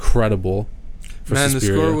 incredible. Man, the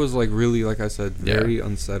score was like really, like I said, very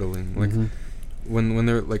unsettling. Like when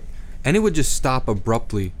they're like, and it would just stop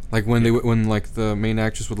abruptly. Like when when like the main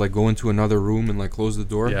actress would like go into another room and like close the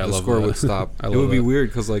door, the score would stop. It would be weird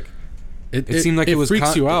because like it seemed like it was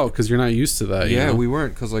freaks you out because you're not used to that. Yeah, we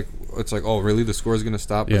weren't, because like it's like, oh really, the score is gonna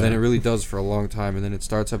stop, but then it really does for a long time, and then it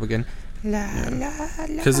starts up again.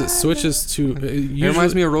 Because it switches to. It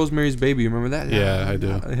reminds me of Rosemary's Baby. Remember that? Yeah, I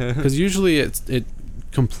do. Because usually it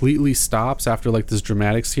completely stops after like this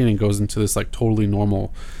dramatic scene and goes into this like totally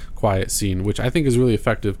normal, quiet scene, which I think is really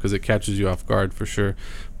effective because it catches you off guard for sure.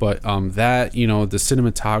 But that, the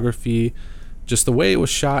cinematography, just the way it was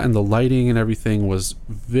shot and the lighting and everything was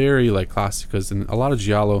very like classic, because in a lot of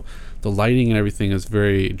Giallo the lighting and everything is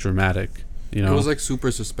very dramatic. You know, It was like super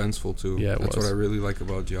suspenseful too. Yeah, it That's was. what I really like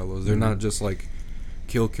about Giallos. They're not just like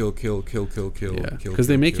kill, kill, kill, kill, kill, kill, yeah, kill. because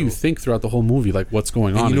they kill, make kill. you think throughout the whole movie, like what's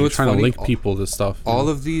going And on. you know You're what's trying to funny? link people to stuff. All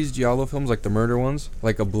of these Giallo films, like the murder ones,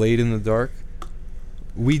 like A Blade in the Dark,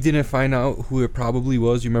 we didn't find out who it probably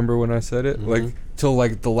was. You remember when I said it? Mhm. Like till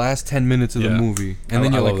like the last 10 minutes of the Yeah. movie, and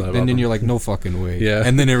then I you're love that like, about and then them. you're like, no fucking way. Yeah.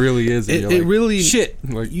 And then it really is. And It, you're it like, really shit.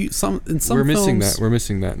 Like in some we're missing films, that. We're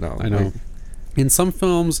missing that now. I know. Like, In some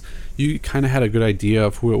films, you kind of had a good idea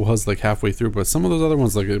of who it was like halfway through, but some of those other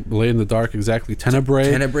ones, like Lay in the Dark, exactly, Tenebrae.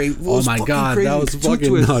 Tenebrae Oh was my fucking god, crazy. that was Two fucking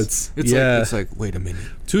twists. nuts. It's yeah, like, it's like, wait a minute.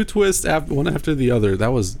 two twists one after the other.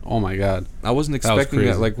 That was, oh my god. I wasn't That was expecting that.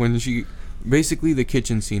 crazy. Like when she, basically the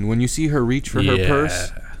kitchen scene, when you see her reach for her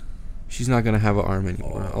purse, she's not gonna have an arm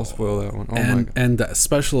anymore. I'll spoil that one. Oh my god, and the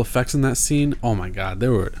special effects in that scene, oh my god, they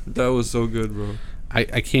were. that was so good, bro. I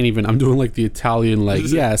can't even. I'm doing like the Italian, like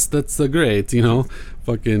yes, that's the great, you know,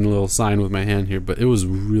 fucking little sign with my hand here. But it was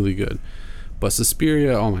really good. But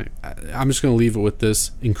Suspiria, oh my, I'm just gonna leave it with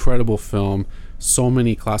this incredible film. So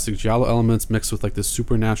many classic Giallo elements mixed with like this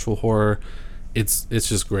supernatural horror. It's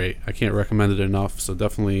just great. I can't recommend it enough. So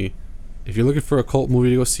definitely, if you're looking for a cult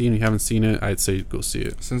movie to go see and you haven't seen it, I'd say go see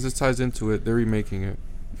it. Since it ties into it, they're remaking it.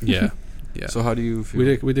 Yeah, yeah. So how do you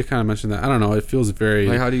feel? We did kind of mention that. I don't know. It feels very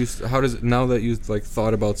Like how does it, now that you like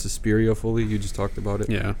thought about Suspiria fully, you just talked about it.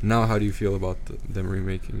 yeah. Now how do you feel about them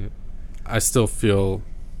remaking it? I still feel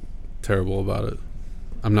terrible about it.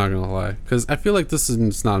 I'm not gonna lie, because I feel like this is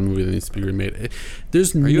it's not a movie that needs to be remade.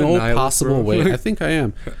 There's Are you a no nihilist, possible bro? way. I think I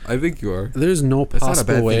am. I think you are. There's no That's not a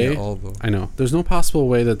possible bad way. thing at all, though. I know. There's no possible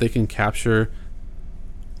way that they can capture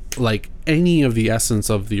like any of the essence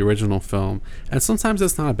of the original film, and sometimes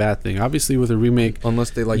that's not a bad thing. Obviously, with a remake,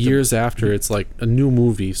 Unless they like years after, it's like a new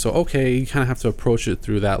movie. So okay, you kind of have to approach it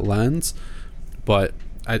through that lens, but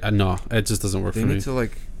I know it just doesn't work they for me. need to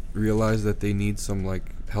like realize that they need some like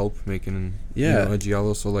help making Yeah. a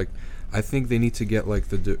Giallo. So like I think they need to get like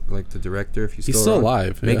the director, if he's still around,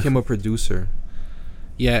 alive. make Yeah. him a producer.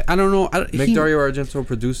 Yeah, I don't know. Make Dario Argento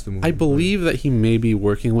produce the movie. I believe that he may be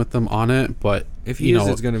working with them on it, but if he you is,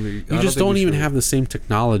 know, it's gonna be. you just don't even have the same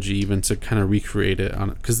technology even to kind of recreate it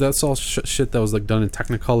on it, because that's all shit that was like done in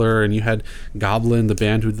Technicolor, and you had Goblin, the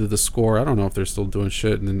band who did the score. I don't know if they're still doing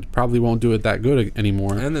shit, and probably won't do it that good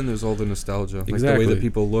anymore. And then there's all the nostalgia, like the Exactly. way that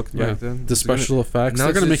people looked Yeah. back then. The It's gonna- special effects, now they're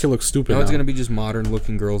it's gonna make just- it look stupid. Now Now it's gonna be just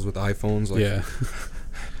modern-looking girls with iPhones. Like, yeah.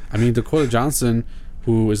 I mean, Dakota Johnson,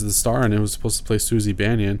 who is the star and it was supposed to play Susie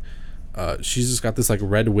Bannion, she's just got this like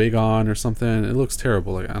red wig on or something. It looks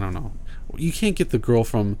terrible. Like I don't know. You can't get the girl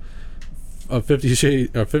from 50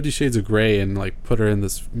 Shades of Grey and like put her in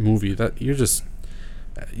this movie. That you're just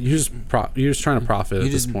trying to profit You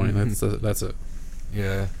at this just- point. That's it.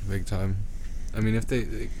 yeah, big time. I mean, if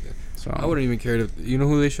So I wouldn't even care if you know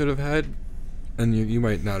who they should have had, and you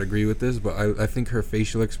might not agree with this, but I think her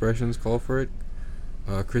facial expressions call for it.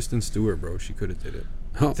 Kristen Stewart, bro, she could have did it.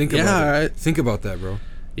 Think about it. Think about that, bro.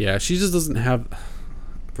 Yeah, she just doesn't have.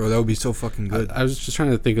 Bro, that would be so fucking good. I was just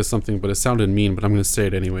trying to think of something, but it sounded mean. But I'm gonna say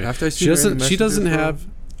it anyway. After I She see her in doesn't. The She doesn't Messenger, bro. have.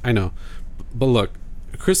 I know, but look,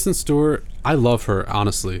 Kristen Stewart. I love her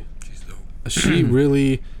honestly. She's dope. She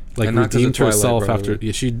really like And not 'cause of redeemed Twilight, herself by the after. way.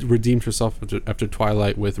 Yeah, she redeemed herself after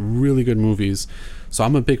Twilight with really good movies. So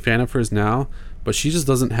I'm a big fan of hers now. But she just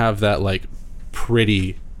doesn't have that like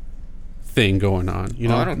pretty thing going on. You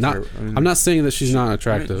know, I don't not. care. I mean, I'm not saying that she's not I mean,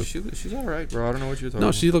 attractive. she's all right, bro. I don't know what you're talking No,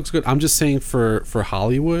 about. she looks good. I'm just saying for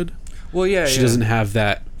Hollywood, Well, yeah, she doesn't have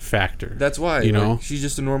that factor. That's why, you like, know? she's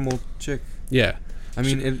just a normal chick. Yeah. I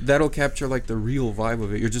mean, that'll capture like the real vibe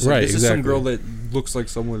of it. You're just like, Right, this is some exactly. girl that looks like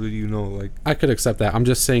someone that you know. Like, I could accept that. I'm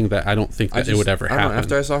just saying that I don't think that it would ever I don't know, happen.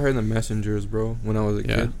 after I saw her in The Messengers, bro, when I was a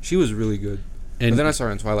Yeah. kid, she was really good. and But then I saw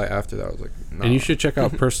her in Twilight after that. I was like, nah. and you should check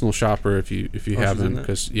out Personal Shopper if you she's in haven't, that?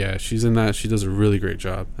 because yeah, she's in that. She does a really great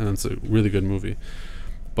job, and it's a really good movie.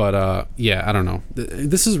 But yeah, I don't know.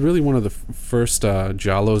 This is really one of the first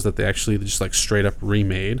Giallos that they actually just like straight up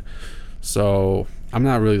remade. So I'm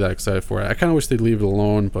not really that excited for it. I kind of wish they'd leave it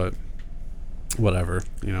alone, but whatever.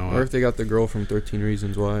 You know, Or if they got the girl from 13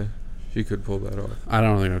 Reasons Why, she could pull that off. I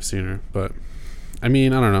don't think I've seen her, but I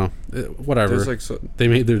mean, I don't know. Whatever. There's like They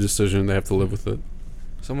made their decision. They have to live with it.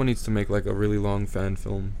 someone needs to make like a really long fan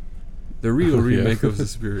film, the real Yeah. remake of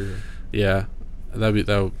Suspiria. Yeah, that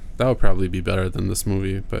would probably be better than this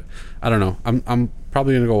movie. But I don't know. I'm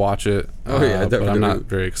probably gonna go watch it. Oh, yeah, but I'm definitely. not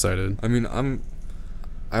very excited. I mean,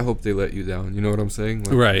 I hope they let you down. You know what I'm saying?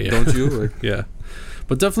 Like, Right, yeah. Don't you? Like, Yeah,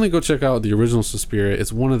 but definitely go check out the original Suspiria.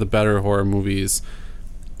 It's one of the better horror movies,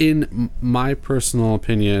 in my personal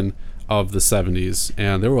opinion. of the 70s,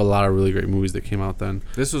 and there were a lot of really great movies that came out then.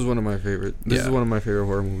 This was one of my favorite. This is one of my favorite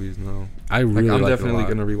horror movies now. I really I'm like definitely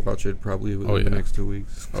it a lot. gonna rewatch it probably within the next 2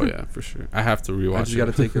 weeks. Oh yeah, for sure. I have to rewatch it. I just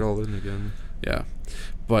gotta take it all in again. Yeah,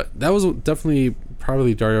 but that was definitely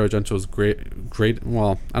probably Dario Argento's great.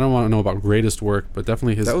 Well, I don't want to know about greatest work, but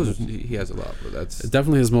definitely his. He has a lot, but that's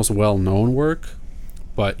definitely his most well-known work.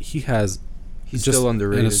 But he's just still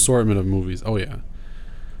underrated. An assortment of movies. Oh yeah,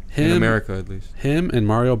 in America at least. Him and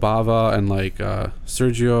Mario Bava and like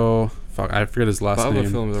Sergio. Fuck, I forget his last name.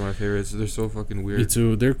 Bava films are my favorites. They're so fucking weird. Me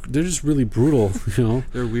too. They're just really brutal. You know.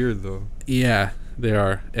 They're weird though. Yeah, they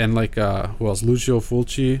are. And like who else? Lucio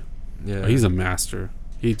Fulci. Yeah, he's a master.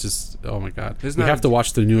 He just, oh my god. We have to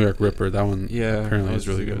watch the New York Ripper. That one yeah, apparently is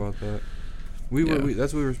really good. About that.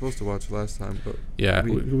 That's what we were supposed to watch last time, but yeah,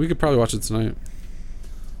 we could probably watch it tonight.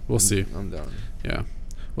 We'll see. I'm down. Yeah,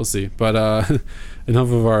 we'll see. But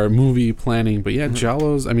enough of our movie planning. But yeah,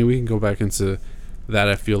 Giallos. I mean, we can go back into that.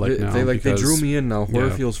 I feel like now they drew me in now. Horror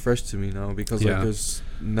feels fresh to me now because like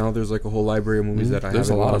there's like a whole library of movies that I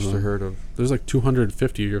haven't watched or heard of. There's like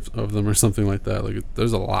 250 of them or something like that. Like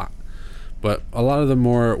there's a lot. But a lot of the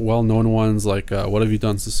more well-known ones, like What Have You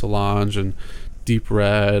Done to Solange and Deep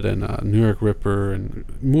Red and New York Ripper and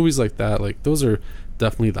movies like that, like those are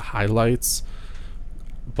definitely the highlights.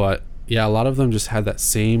 But yeah, a lot of them just had that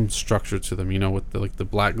same structure to them, you know, with the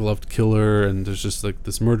black gloved killer, and there's just like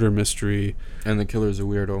this murder mystery. And the killer's a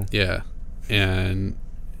weirdo. Yeah, and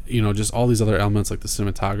you know, just all these other elements like the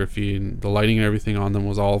cinematography and the lighting and everything on them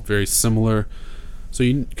was all very similar. So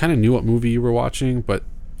you kind of knew what movie you were watching, but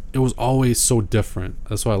it was always so different.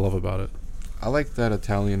 That's what I love about it. I like that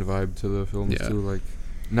Italian vibe to the films too, like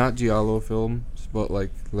not Giallo films, but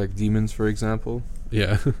like Demons, for example.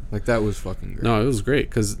 Yeah, like that was fucking great. No, it was great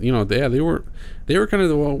because you know they were kind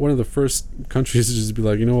of one of the first countries to just be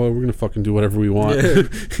like, you know what, we're gonna fucking do whatever we want. Yeah.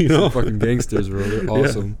 You know, fucking gangsters, bro. They're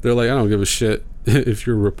awesome. Yeah. They're like, I don't give a shit if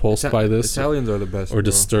you're repulsed by this. Italians are the best. Or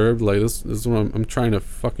disturbed. Like this is what I'm trying to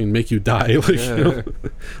fucking make you die. Like you know,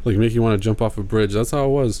 like make you want to jump off a bridge. That's how it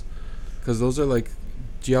was. Because those are like,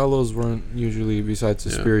 Giallos weren't usually, besides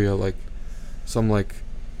Suspiria, like some like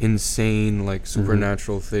insane like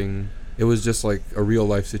supernatural thing. It was just like a real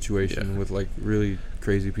life situation with like really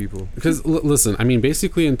crazy people. Because listen, I mean,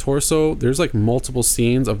 basically in Torso, there's like multiple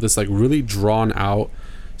scenes of this like really drawn out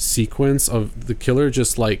sequence of the killer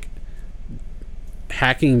just like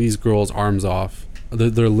hacking these girls' arms off,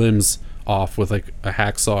 their limbs off with like a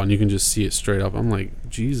hacksaw, and you can just see it straight up. I'm like,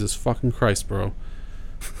 Jesus fucking Christ, bro.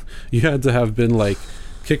 You had to have been like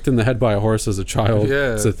kicked in the head by a horse as a child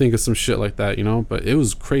to think of some shit like that, you know? But it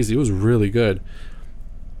was crazy. It was really good.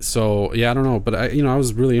 So yeah, I don't know, but I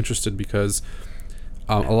was really interested because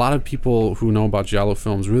a lot of people who know about Giallo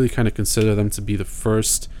films really kind of consider them to be the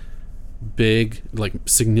first big, like,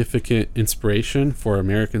 significant inspiration for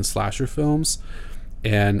American slasher films.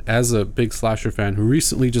 And as a big slasher fan who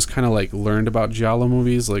recently just kind of like learned about Giallo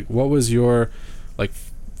movies, like, what was your like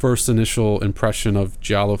first initial impression of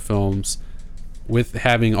Giallo films with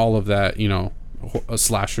having all of that, you know, a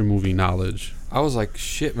slasher movie knowledge? I was like,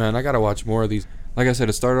 shit, man, I gotta watch more of these. Like I said,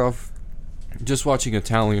 it started off just watching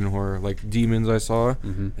Italian horror, like Demons I saw,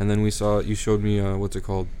 and then you showed me, what's it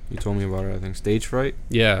called? You told me about it, I think, Stage Fright?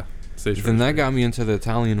 Yeah, Stage Fright. Then that got me into the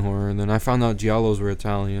Italian horror, and then I found out Giallos were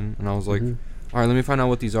Italian, and I was like, alright, let me find out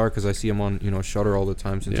what these are, because I see them on, you know, Shudder all the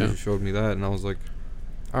time since you showed me that, and I was like,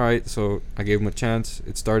 alright, so I gave them a chance.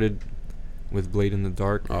 It started with Blade in the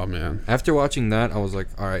Dark. Oh, man. After watching that, I was like,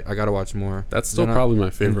 alright, I gotta watch more. That's still probably my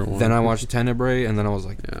favorite one. Then I watched Tenebrae, and then I was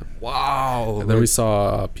like, wow. And then we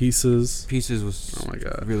saw Pieces. Pieces was oh my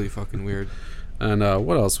God, really fucking weird. And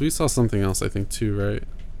what else? We saw something else, I think, too, right?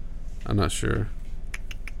 I'm not sure.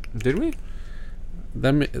 Did we?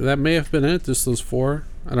 That may have been it, just those four.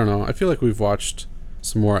 I don't know. I feel like we've watched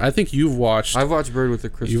some more. I think you've watched... I've watched Bird with the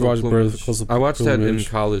Crystal You've watched Plumage. Bird with the Crystal I watched Plumage. that in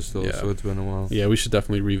college, though, so it's been a while. Yeah, we should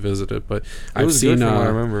definitely revisit it. But it was good from what I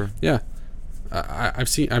remember. Yeah. I've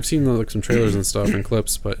seen like some trailers and stuff and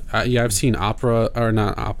clips, but I've seen Opera, or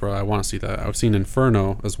not Opera, I want to see that. I've seen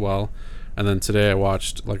Inferno as well. And then today I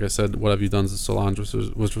watched, like I said, What Have You Done to Solange,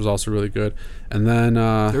 which was also really good. And then...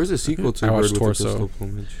 there was a sequel to Bird with the Crystal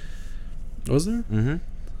Plumage. Was there? Mm-hmm.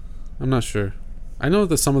 I'm not sure. I know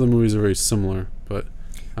that some of the movies are very similar, but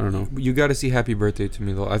I don't know. You got to see Happy Birthday to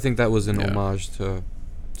Me, though. I think that was an homage to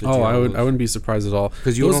I wouldn't be surprised at all.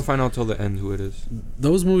 Because you don't find out till the end who it is.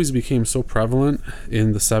 Those movies became so prevalent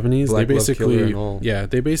in the 70s. Black they Love Killer and all.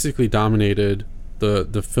 they basically dominated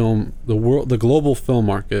the film, the global film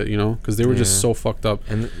market, you know, because they were just so fucked up.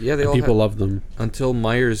 And they all people loved them until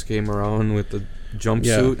Myers came around with the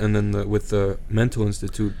jumpsuit, and then with the mental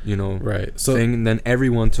institute, Right. So thing, and then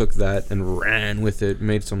everyone took that and ran with it,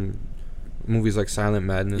 made some movies like Silent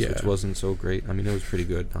Madness, which wasn't so great. I mean, it was pretty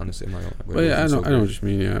good, honestly. I'm not gonna lie, but Well, yeah, I know so what you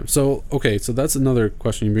mean. Yeah. So okay, so that's another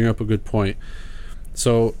question. You bring up a good point.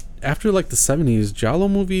 So after like the 70s, Giallo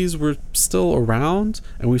movies were still around,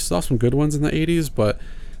 and we saw some good ones in the 80s, but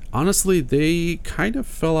honestly, they kind of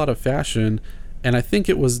fell out of fashion, and I think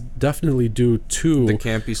it was definitely due to the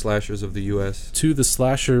campy slashers of the U.S. to the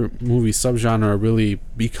slasher movie subgenre really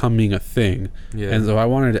becoming a thing. Yeah. And so I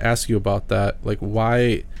wanted to ask you about that, like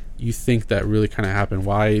why you think that really kind of happened,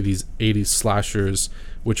 why these 80s slashers,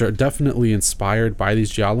 which are definitely inspired by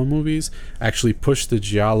these Giallo movies, actually pushed the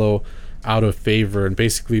Giallo out of favor and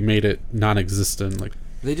basically made it non-existent. Like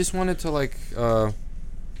they just wanted to like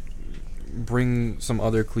bring some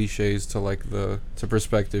other cliches to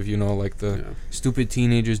perspective, like the stupid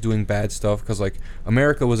teenagers doing bad stuff, because like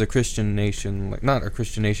America was a Christian nation, like not a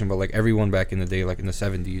Christian nation, but like everyone back in the day, like in the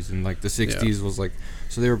 70s and like the 60s was like,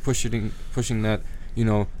 so they were pushing that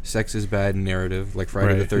sex is bad narrative, like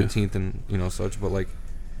Friday the 13th and such, but like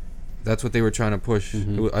that's what they were trying to push.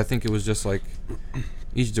 I think it was just like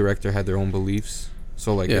each director had their own beliefs,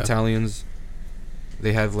 so like Italians,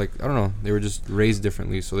 they have like, I don't know, they were just raised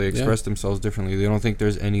differently, so they express themselves differently. They don't think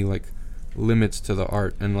there's any like limits to the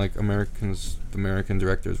art, and like the American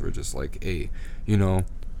directors were just like, hey,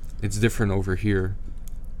 it's different over here.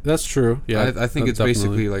 That's true. Yeah, I think it's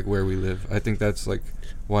basically like where we live. I think that's like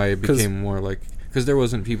why it became more like, because there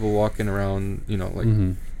wasn't people walking around,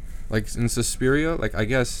 like like in Suspiria, like I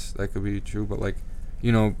guess that could be true, but like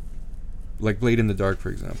like Blade in the Dark, for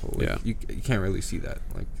example, like you can't really see that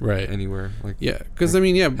like anywhere, like because I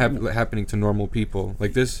mean happening to normal people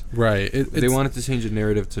like this, they wanted to change the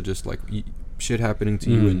narrative to just like shit happening to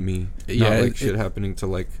you and me, not like shit happening to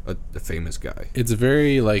like a famous guy. It's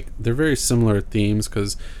very like, they're very similar themes,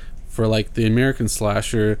 because for like the American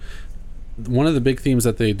slasher, one of the big themes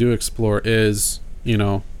that they do explore is,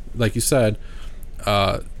 like you said,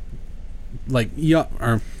 like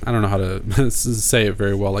or I don't know how to say it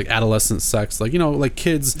very well, like adolescent sex, like like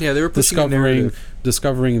kids they were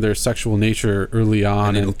discovering their sexual nature early on,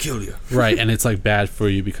 and it'll kill you, right? And it's like bad for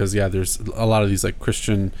you because there's a lot of these like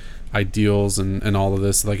Christian ideals and all of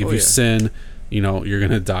this, like if you sin, you're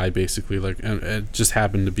gonna die basically, like, and it just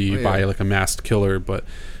happened to be by like a masked killer. But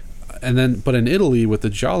in Italy with the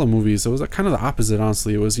Giallo movies, it was like kind of the opposite,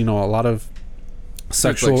 honestly. It was a lot of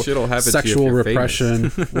sexual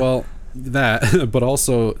repression. Well, that, but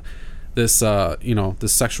also this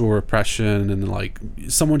this sexual repression, and like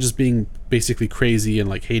someone just being basically crazy and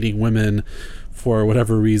like hating women for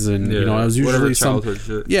whatever reason. It was usually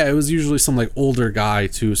it was usually some like older guy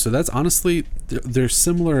too. So that's honestly, they're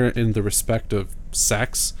similar in the respect of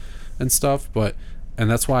sex and stuff, and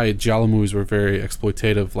that's why Giallo movies were very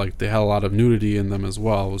exploitative. Like they had a lot of nudity in them as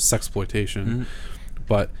well. It was sexploitation.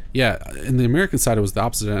 But in the American side, it was the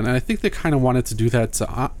opposite, and I think they kind of wanted to do that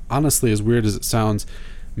to, honestly, as weird as it sounds,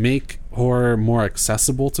 make horror more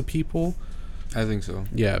accessible to people. I think so.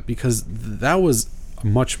 Yeah, because that was a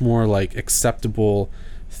much more like acceptable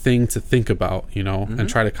thing to think about, and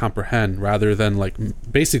try to comprehend, rather than like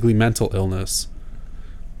basically mental illness,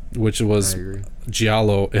 which was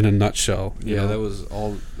Giallo in a nutshell. That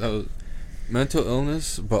was mental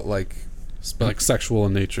illness, but like sexual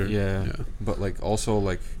in nature. But like also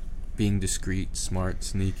like being discreet, smart,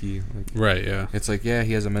 sneaky, like, it's like, he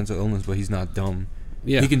has a mental illness, but he's not dumb.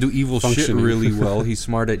 He can do evil shit really well. He's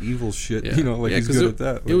smart at evil shit. He's good at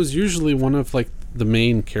that. It was usually one of like the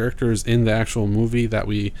main characters in the actual movie that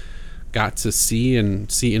we got to see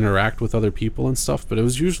interact with other people and stuff, but it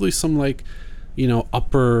was usually some like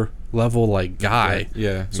upper level like guy.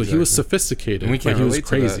 So he was sophisticated, and we can't but he was relate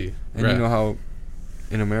crazy. To that. And how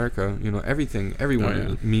in America,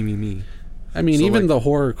 everyone me. I mean, so even like, the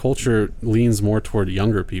horror culture leans more toward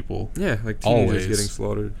younger people. Like teenagers getting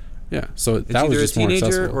slaughtered. So it's that was either just a teenager more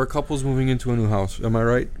accessible. Or couples moving into a new house. Am I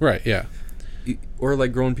right? Right. Yeah. Or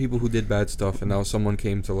like grown people who did bad stuff, and now someone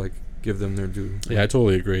came to like give them their due. Yeah, I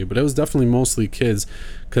totally agree. But it was definitely mostly kids,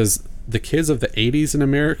 because the kids of the 80s in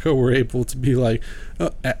America were able to be like,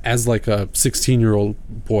 as like a 16-year-old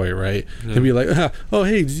boy, right? And be like, oh,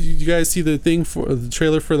 hey, did you guys see the thing for the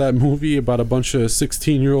trailer for that movie about a bunch of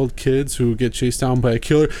 16-year-old kids who get chased down by a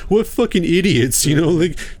killer? What fucking idiots,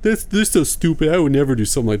 like they're so stupid. I would never do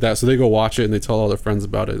something like that. So they go watch it and they tell all their friends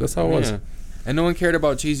about it. That's how it was. And no one cared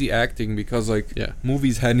about cheesy acting, because like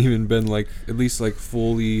movies hadn't even been like at least like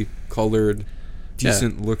fully colored,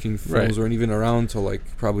 decent looking films weren't even around till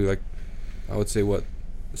like probably like, I would say, what,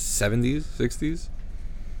 70s, 60s?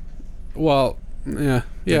 Well,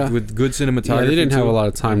 Yeah. with good cinematography. Yeah, they didn't have too. a lot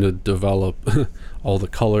of time to develop all the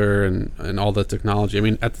color and all the technology. I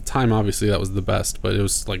mean, at the time, obviously, that was the best, but it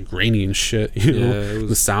was like grainy and shit. You know, it was,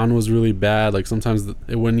 the sound was really bad. Like sometimes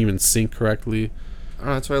it wouldn't even sync correctly. I don't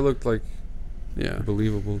know, that's why it looked like Yeah,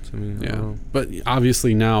 believable to me. I yeah. don't know. But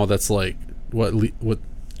obviously now that's like what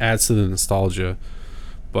adds to the nostalgia.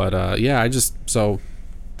 But yeah,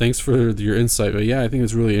 thanks for your insight. But yeah, I think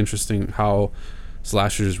it's really interesting how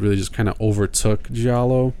slashers really just kind of overtook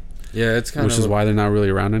Giallo. Yeah, it's kind which is why they're not really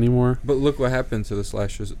around anymore. But look what happened to the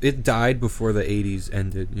slashers. It died before the 80s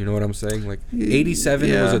ended. You know what I'm saying? Like 87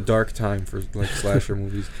 was a dark time for like slasher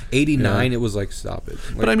movies. 89 it was like stop it.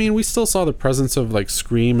 Like, but I mean, we still saw the presence of like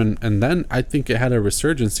Scream, and then I think it had a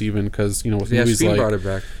resurgence even because with movies Scream like brought it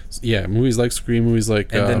back. Yeah, movies like Scream, movies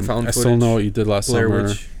like and then found I Still Know What You Did Last Blair Summer.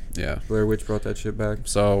 Witch. Yeah, Blair Witch brought that shit back.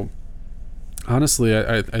 So honestly,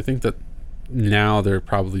 I think that now they're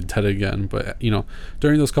probably dead again, but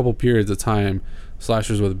during those couple periods of time,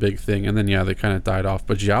 slashers were the big thing, and then they kind of died off.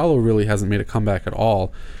 But Giallo really hasn't made a comeback at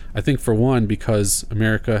all. I think for one, because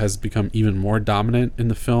America has become even more dominant in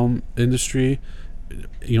the film industry,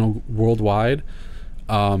 worldwide,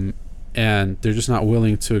 and they're just not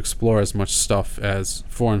willing to explore as much stuff as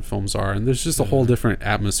foreign films are, and there's just a whole different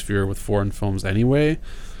atmosphere with foreign films anyway.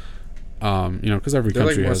 Because every They're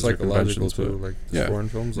country like more has their psychological conventions, too. Like foreign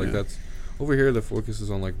films, like that's over here. The focus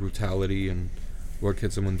is on like brutality and what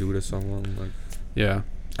can someone do to someone. Like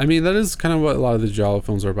I mean that is kind of what a lot of the Giallo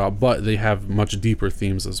films are about, but they have much deeper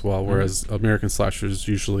themes as well. Whereas American slashers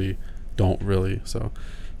usually don't really. So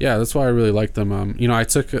that's why I really like them. I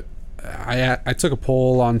took a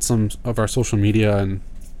poll on some of our social media and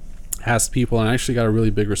asked people, and I actually got a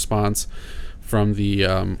really big response from the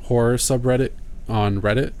horror subreddit on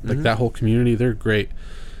Reddit. Like that whole community, they're great.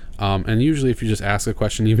 And usually if you just ask a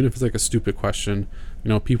question, even if it's like a stupid question,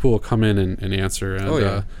 people will come in and answer.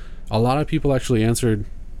 And a lot of people actually answered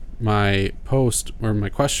my post or my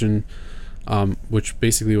question, which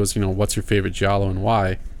basically was, what's your favorite Giallo and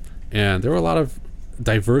why? And there were a lot of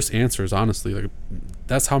diverse answers, honestly. Like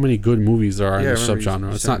that's how many good movies there are in the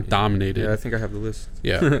subgenre. It's not dominated. Yeah, I think I have the list.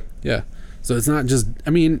 Yeah. So it's not just, I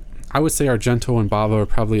mean, I would say Argento and Bava are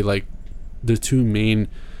probably like the two main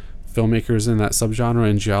filmmakers in that subgenre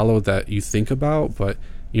in Giallo that you think about, but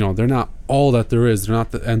they're not all that there is. They're not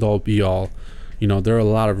the end all be all. There are a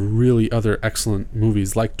lot of really other excellent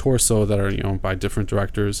movies like Torso that are by different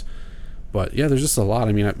directors, but there's just a lot.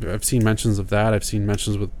 I mean, I've seen mentions of that. I've seen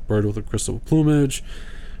mentions with Bird with a Crystal Plumage.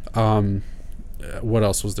 What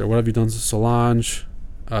else was there? What Have You Done to Solange?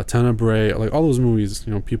 Tenebrae, like all those movies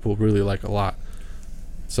people really like a lot.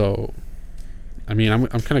 So I mean, I'm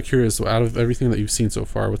kind of curious, out of everything that you've seen so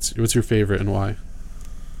far, what's your favorite and why?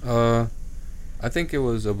 I think it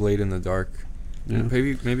was A Blade in the Dark. Yeah.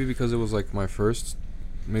 Maybe because it was like my first,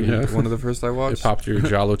 one of the first I watched. It popped your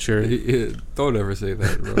Giallo cherry. Don't ever say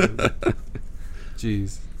that, bro.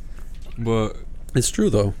 Jeez. But it's true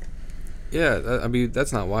though. Yeah, I mean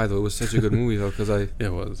that's not why though. It was such a good movie though, because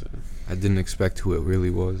it was. I didn't expect who it really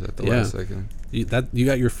was at the last second. You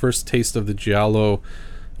got your first taste of the Giallo.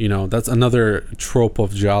 That's another trope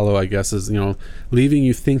of Giallo, I guess, is leaving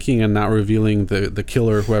you thinking and not revealing the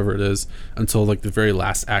killer, whoever it is, until like the very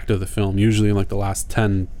last act of the film, usually in like the last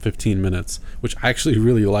 10-15 minutes, which I actually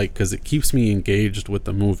really like because it keeps me engaged with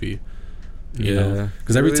the movie.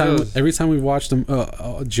 Because every time we've watched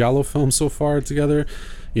a Giallo film so far together,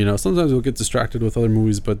 sometimes we'll get distracted with other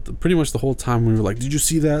movies, but pretty much the whole time we were like, did you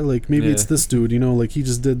see that? Like maybe it's this dude, like he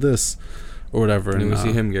just did this or whatever. And we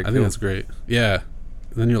see him get I think that's great. Yeah.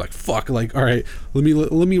 Then you're like, fuck, like, all right, let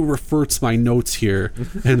me refer to my notes here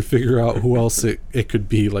and figure out who else it could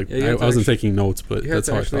be. Like, I wasn't taking notes, but that's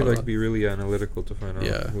how I thought. Like be really analytical to find out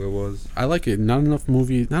who it was. I like it. Not enough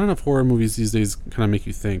horror movies these days kind of make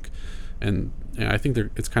you think, and I think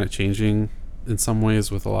it's kind of changing in some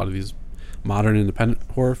ways with a lot of these modern independent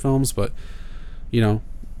horror films. But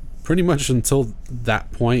pretty much until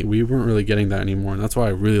that point, we weren't really getting that anymore, and that's why I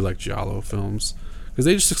really like Giallo films, because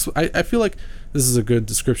they just I feel like this is a good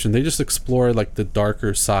description. They just explore like the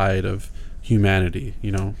darker side of humanity,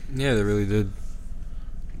 Yeah, they really did.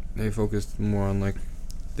 They focused more on like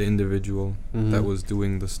the individual that was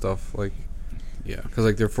doing the stuff, like because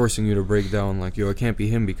like they're forcing you to break down like, it can't be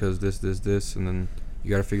him because this, and then you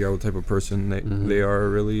got to figure out what type of person they are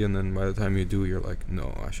really, and then by the time you do, you're like,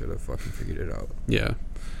 no, I should have fucking figured it out. Yeah,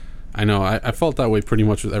 I know. I felt that way pretty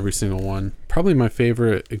much with every single one. Probably my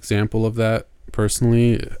favorite example of that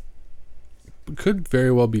personally could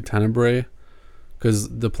very well be Tenebrae,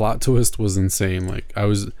 because the plot twist was insane. Like I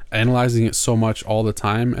was analyzing it so much all the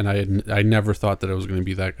time, and I never thought that it was going to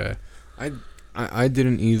be that guy. I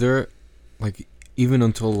didn't either. Like even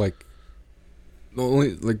until like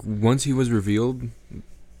only like once he was revealed,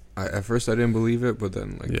 at first I didn't believe it, but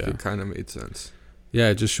then like it kind of made sense. Yeah,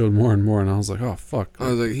 it just showed more and more, and I was like, oh fuck. I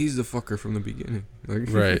was like, he's the fucker from the beginning. Like,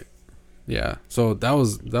 right. Yeah. So that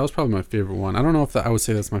was probably my favorite one. I don't know if I would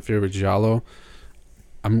say that's my favorite Giallo.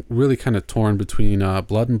 I'm really kind of torn between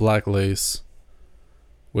Blood and Black Lace,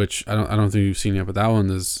 which I don't think you've seen yet, but that one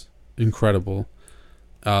is incredible.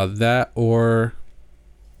 That or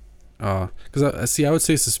because I would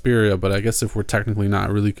say Suspiria, but I guess if we're technically not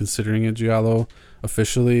really considering it Giallo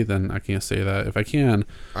officially, then I can't say that. If I can,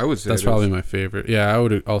 I would say that's probably my favorite. Yeah, I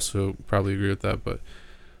would also probably agree with that. But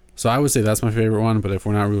so I would say that's my favorite one. But if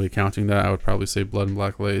we're not really counting that, I would probably say Blood and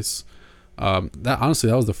Black Lace. That honestly,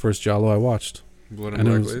 that was the first Giallo I watched. Blood and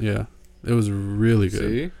Black Lace. Yeah, it was really good.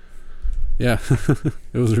 See? Yeah,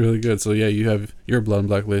 it was really good. So yeah, you have your Blood and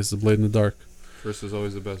Black Lace, The Blade in the Dark. First is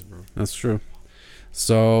always the best, bro. That's true.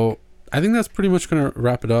 So I think that's pretty much gonna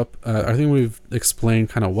wrap it up. I think we've explained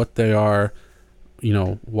kind of what they are. You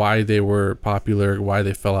know, why they were popular, why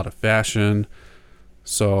they fell out of fashion.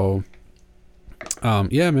 So,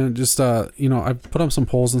 yeah, man, just, you know, I put up some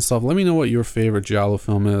polls and stuff. Let me know what your favorite Giallo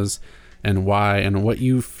film is and why, and what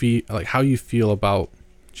you feel, like how you feel about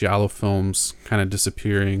Giallo films kind of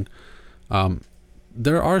disappearing.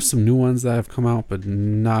 There are some new ones that have come out, but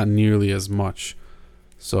not nearly as much.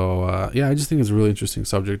 So, yeah, I just think it's a really interesting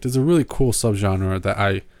subject. It's a really cool subgenre that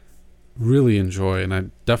I really enjoy, and I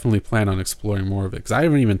definitely plan on exploring more of it, because I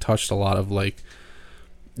haven't even touched a lot of, like,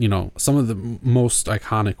 you know, some of the most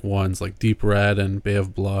iconic ones like Deep Red and Bay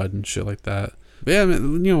of Blood and shit like that. But yeah,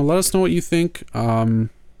 man, you know, let us know what you think. I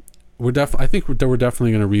think we're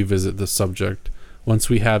definitely going to revisit this subject once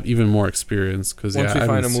we have even more experience, because once we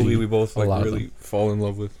find a movie we both like really fall in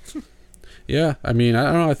love with. Yeah, I mean, I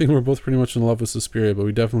don't know, I think we're both pretty much in love with Suspiria, but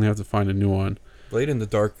we definitely have to find a new one. Blade in the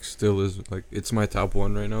Dark still is like, it's my top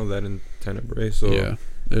one right now. That and Tenebrae. So yeah,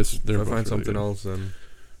 if I find something else, then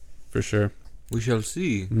for sure we shall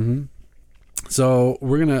see. Mm-hmm. So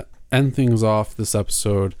we're gonna end things off this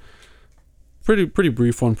episode. Pretty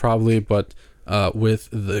brief one probably, but with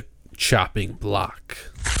the chopping block.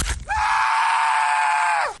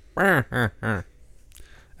 And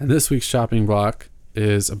this week's chopping block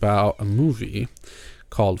is about a movie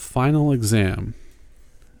called Final Exam.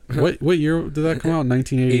 What year did that come out?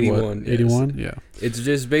 1981. 81. Yeah. It's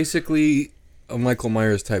just basically a Michael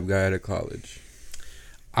Myers type guy out of college.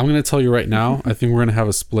 I'm gonna tell you right now. I think we're gonna have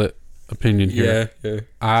a split opinion here. Yeah.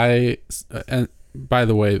 And by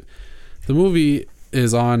the way, the movie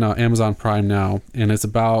is on Amazon Prime now, and it's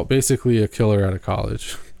about basically a killer out of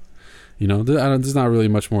college. You know, there's not really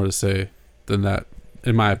much more to say than that,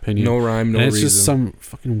 in my opinion. No rhyme, no reason. It's just some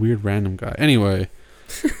fucking weird random guy. Anyway.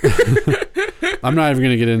 I'm not even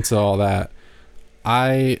gonna get into all that.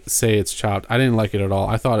 I say it's chopped. I didn't like it at all.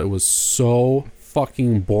 I thought it was so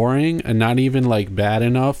fucking boring and not even like bad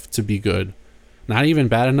enough to be good. Not even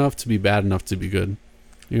bad enough to be bad enough to be good.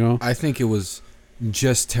 You know? I think it was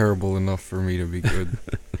just terrible enough for me to be good.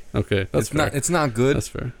 Okay, that's fair. It's not good. That's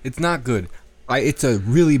fair. It's not good. It's a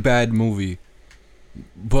really bad movie,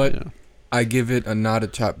 but yeah. I give it a nod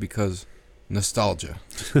of chop because nostalgia.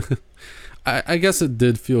 I guess it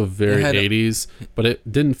did feel very 80s, but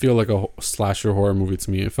it didn't feel like a slasher horror movie to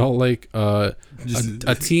me. It felt like a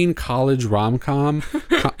teen college rom-com,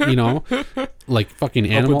 you know, like fucking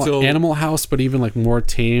Animal House, but even like more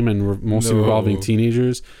tame and mostly involving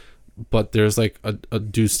teenagers. But there's like a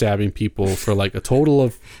dude stabbing people for like a total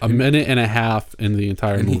of a minute and a half in the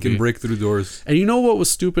entire movie. And he can break through doors. And you know what was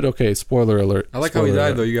stupid? Okay, spoiler alert. I like how he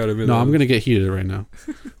died though. You gotta admit. No, I'm gonna get heated right now.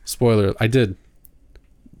 Spoiler. I did.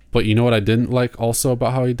 But you know what I didn't like also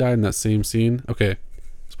about how he died in that same scene? Okay,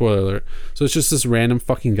 spoiler alert. So it's just this random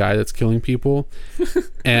fucking guy that's killing people.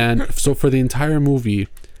 And so for the entire movie,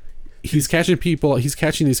 he's catching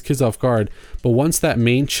these kids off guard. But once that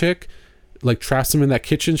main chick like traps him in that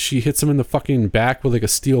kitchen, she hits him in the fucking back with like a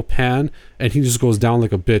steel pan, and he just goes down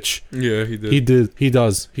like a bitch. Yeah, he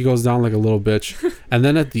does. He goes down like a little bitch. And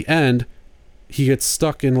then at the end, he gets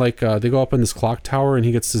stuck in like they go up in this clock tower, and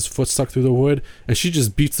he gets his foot stuck through the wood, and she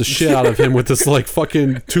just beats the shit out of him with this like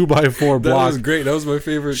fucking 2x4 block. That was great. That was my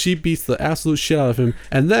favorite. She beats the absolute shit out of him,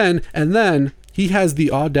 and then he has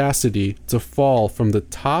the audacity to fall from the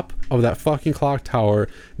top of that fucking clock tower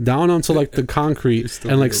down onto like the concrete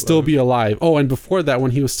and like still be alive. Oh, and before that,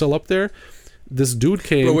 when he was still up there, this dude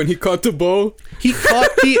came. But when he caught the bow, he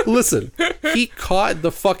caught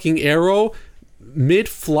the fucking arrow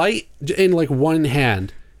mid-flight in like one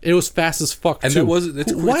hand. It was fast as fuck. And that wasn't.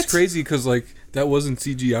 It's crazy because like that wasn't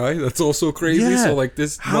CGI. That's also crazy. Yeah. So like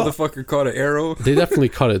this motherfucker caught an arrow. They definitely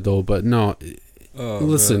cut it though, but no. Oh,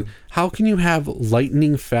 Listen, man. how can you have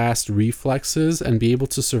lightning fast reflexes and be able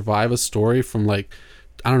to survive a story from like,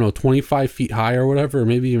 I don't know, 25 feet high or whatever, or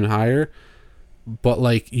maybe even higher, but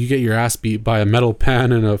like you get your ass beat by a metal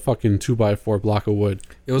pen and a fucking 2x4 block of wood?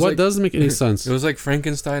 It was what like, doesn't make any sense? It was like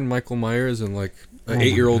Frankenstein, Michael Myers, and like an Oh my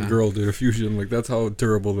 8-year-old God. girl did a fusion. Like that's how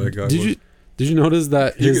terrible that guy was. Did you notice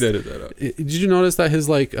that You his, could edit that out. did you notice that his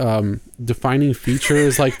like defining feature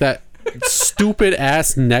is like that stupid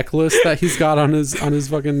ass necklace that he's got on his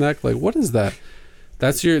fucking neck? Like, what is that?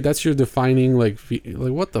 That's your defining like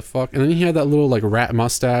like what the fuck? And then he had that little like rat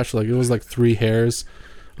mustache, like it was like 3 hairs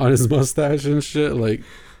on his mustache and shit. Like,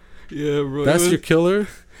 Yeah, bro. that's your killer.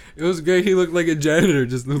 It was great. He looked like a janitor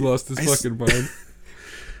just who lost his fucking mind.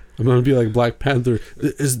 I'm gonna be like Black Panther.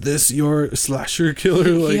 Is this your slasher killer?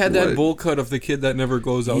 Like, He had that what? bowl cut of the kid that never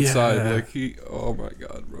goes outside. Yeah. Like oh my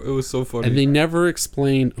god, bro. It was so funny. And they never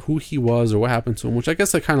explained who he was or what happened to him, which I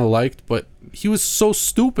guess I kind of liked, but he was so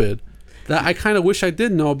stupid that I kind of wish I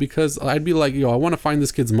did know, because I'd be like, yo, I want to find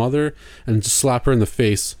this kid's mother and just slap her in the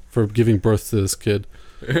face for giving birth to this kid.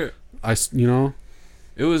 You know?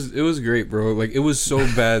 It was great, bro. Like it was so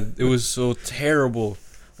bad. It was so terrible.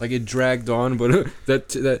 Like it dragged on, but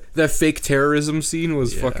that fake terrorism scene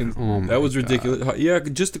was fucking. Oh my that was God. ridiculous. Yeah,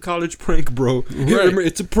 just a college prank, bro. Right. Remember,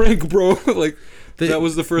 it's a prank, bro. Like that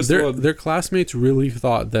was the first one. Their classmates really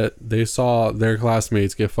thought that they saw their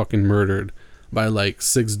classmates get fucking murdered by like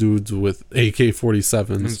 6 dudes with And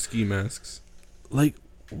AK-47s. ski masks. Like,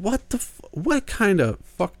 what kind of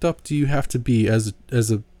fucked up do you have to be as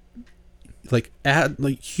a like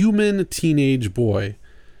human teenage boy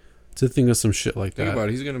to think of some shit like Think that? about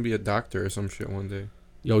it. He's gonna be a doctor or some shit one day.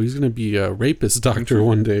 Yo, he's gonna be a rapist doctor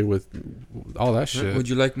one day with all that shit. Would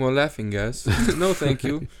you like more laughing gas? No, thank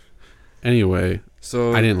you. Anyway,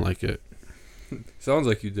 So I didn't like it. Sounds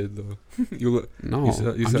like you did though. No,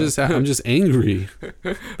 you I'm just angry.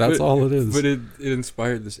 That's all it is. But it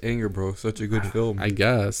inspired this anger, bro. Such a good film. I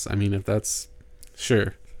guess. I mean, if that's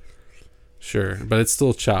sure, but it's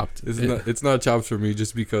still chopped. It's not chopped for me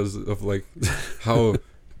just because of like how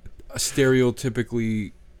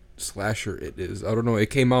stereotypically slasher it is. I don't know. It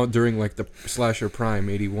came out during like the slasher prime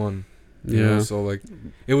 '81. You know, so like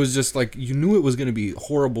it was just like you knew it was gonna be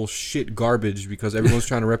horrible shit garbage because everyone's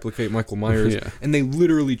trying to replicate Michael Myers, and they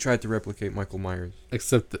literally tried to replicate Michael Myers.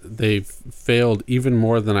 Except they failed even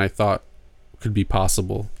more than I thought could be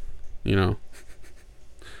possible. You know,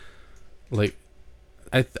 like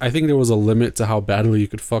I think there was a limit to how badly you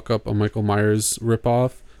could fuck up a Michael Myers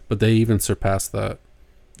ripoff, but they even surpassed that.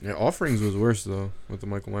 Yeah, Offerings was worse though with the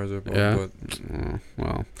Michael Myers ripoff. Yeah. But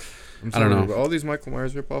Well, I'm I don't know. But all these Michael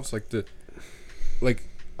Myers ripoffs, like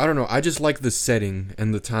I don't know. I just like the setting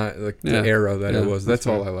and the time, like the era that it was. That's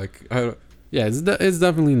all I like. Yeah, it's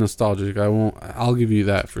definitely nostalgic. I'll give you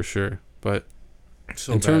that for sure. But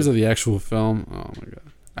so in terms bad. of the actual film, oh my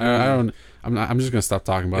god, I'm just gonna stop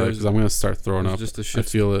talking about it because I'm gonna start throwing up. Just a I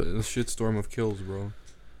feel it. A shitstorm of kills, bro.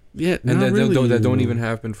 Yeah, And not really. that don't even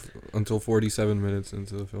happen until 47 minutes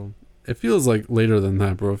into the film. It feels like later than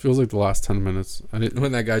that, bro. It feels like the last 10 minutes.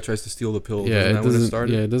 When that guy tries to steal the pill, Yeah, isn't that when it doesn't.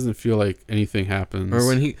 started? Yeah, it doesn't feel like anything happens. Or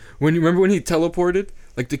when you remember when he teleported,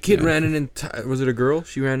 like the kid ran was it a girl?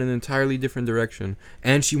 She ran in an entirely different direction,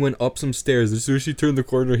 and she went up some stairs. As soon as she turned the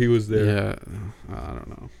corner, he was there. Yeah, I don't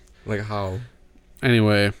know. Like how?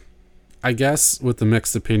 Anyway, I guess with the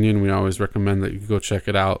mixed opinion, we always recommend that you go check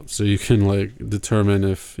it out so you can like determine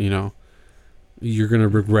if you're gonna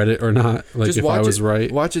regret it or not. Like Just if I was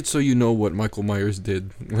right. Watch it so you know what Michael Myers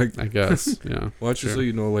did. Like I guess. Yeah. watch it so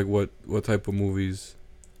you know like what type of movies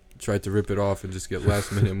tried to rip it off and just get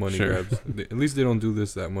last minute money grabs. At least they don't do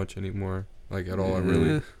this that much anymore. Like at all.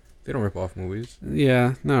 Really, they don't rip off movies.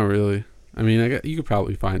 Yeah, not really. I mean, you could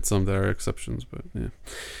probably find some that are exceptions, but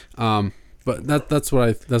yeah. But that's what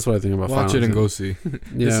I think about. Watch it and go see.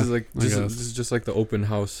 Yeah, This is just like the open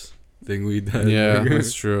house thing we did. Yeah,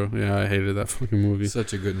 that's true. Yeah, I hated that fucking movie.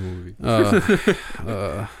 Such a good movie.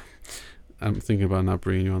 I'm thinking about not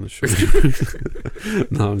bringing you on the show.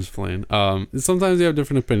 No, I'm just playing. Sometimes you have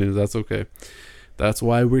different opinions. That's okay. That's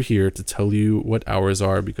why we're here to tell you what ours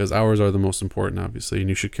are, because ours are the most important, obviously, and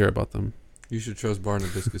you should care about them. You should trust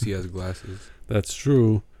Barnabas because he has glasses. That's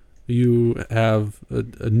true. You have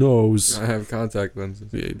a nose. I have contact lenses.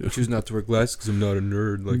 Yeah, you do. I choose not to wear glasses because I'm not a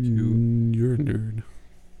nerd like you. You're a nerd.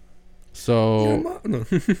 So,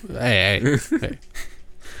 hey.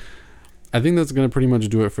 I think that's going to pretty much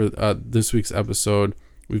do it for this week's episode.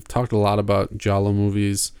 We've talked a lot about Giallo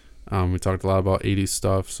movies. We talked a lot about 80s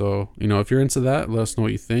stuff. So, if you're into that, let us know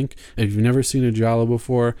what you think. If you've never seen a Giallo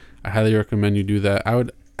before, I highly recommend you do that.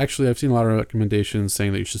 I've seen a lot of recommendations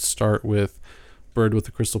saying that you should start with Bird with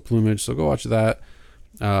the Crystal Plumage. So go watch that.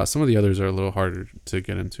 Some of the others are a little harder to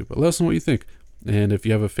get into, but let us know what you think. And if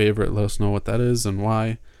you have a favorite, let us know what that is and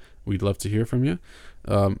why. We'd love to hear from you.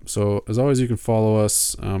 So as always, you can follow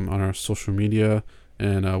us on our social media.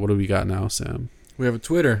 And what do we got now, Sam? We have a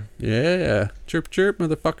Twitter. Yeah. Chirp, chirp,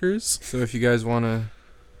 motherfuckers. So if you guys want to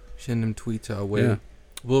send them tweets our way, Yeah.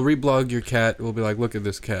 we'll reblog your cat. We'll be like, look at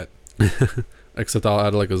this cat. Except I'll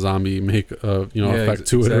add like a zombie effect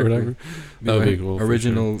to it or whatever. That would be cool.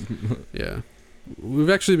 Original. Sure. Yeah. We've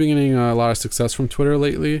actually been getting a lot of success from Twitter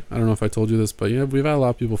lately. I don't know if I told you this, but yeah, we've had a lot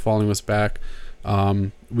of people following us back.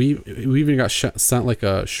 We even got sent like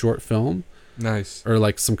a short film. Nice. Or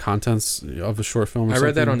like some contents of a short film. I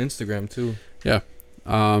read that on Instagram too. Yeah.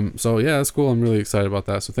 So yeah, that's cool. I'm really excited about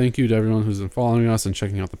that. So thank you to everyone who's been following us and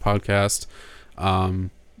checking out the podcast.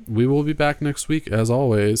 We will be back next week as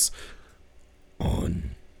always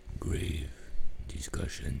On grave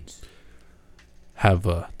discussions. Have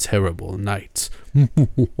a terrible night.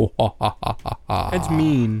 That's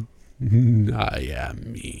mean. I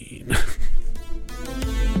am mean.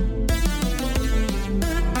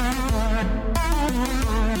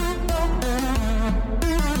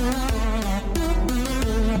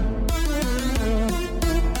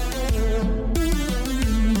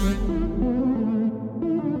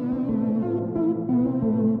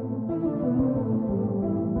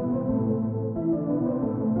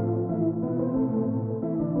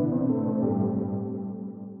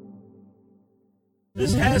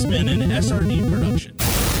 This has been an SRD production.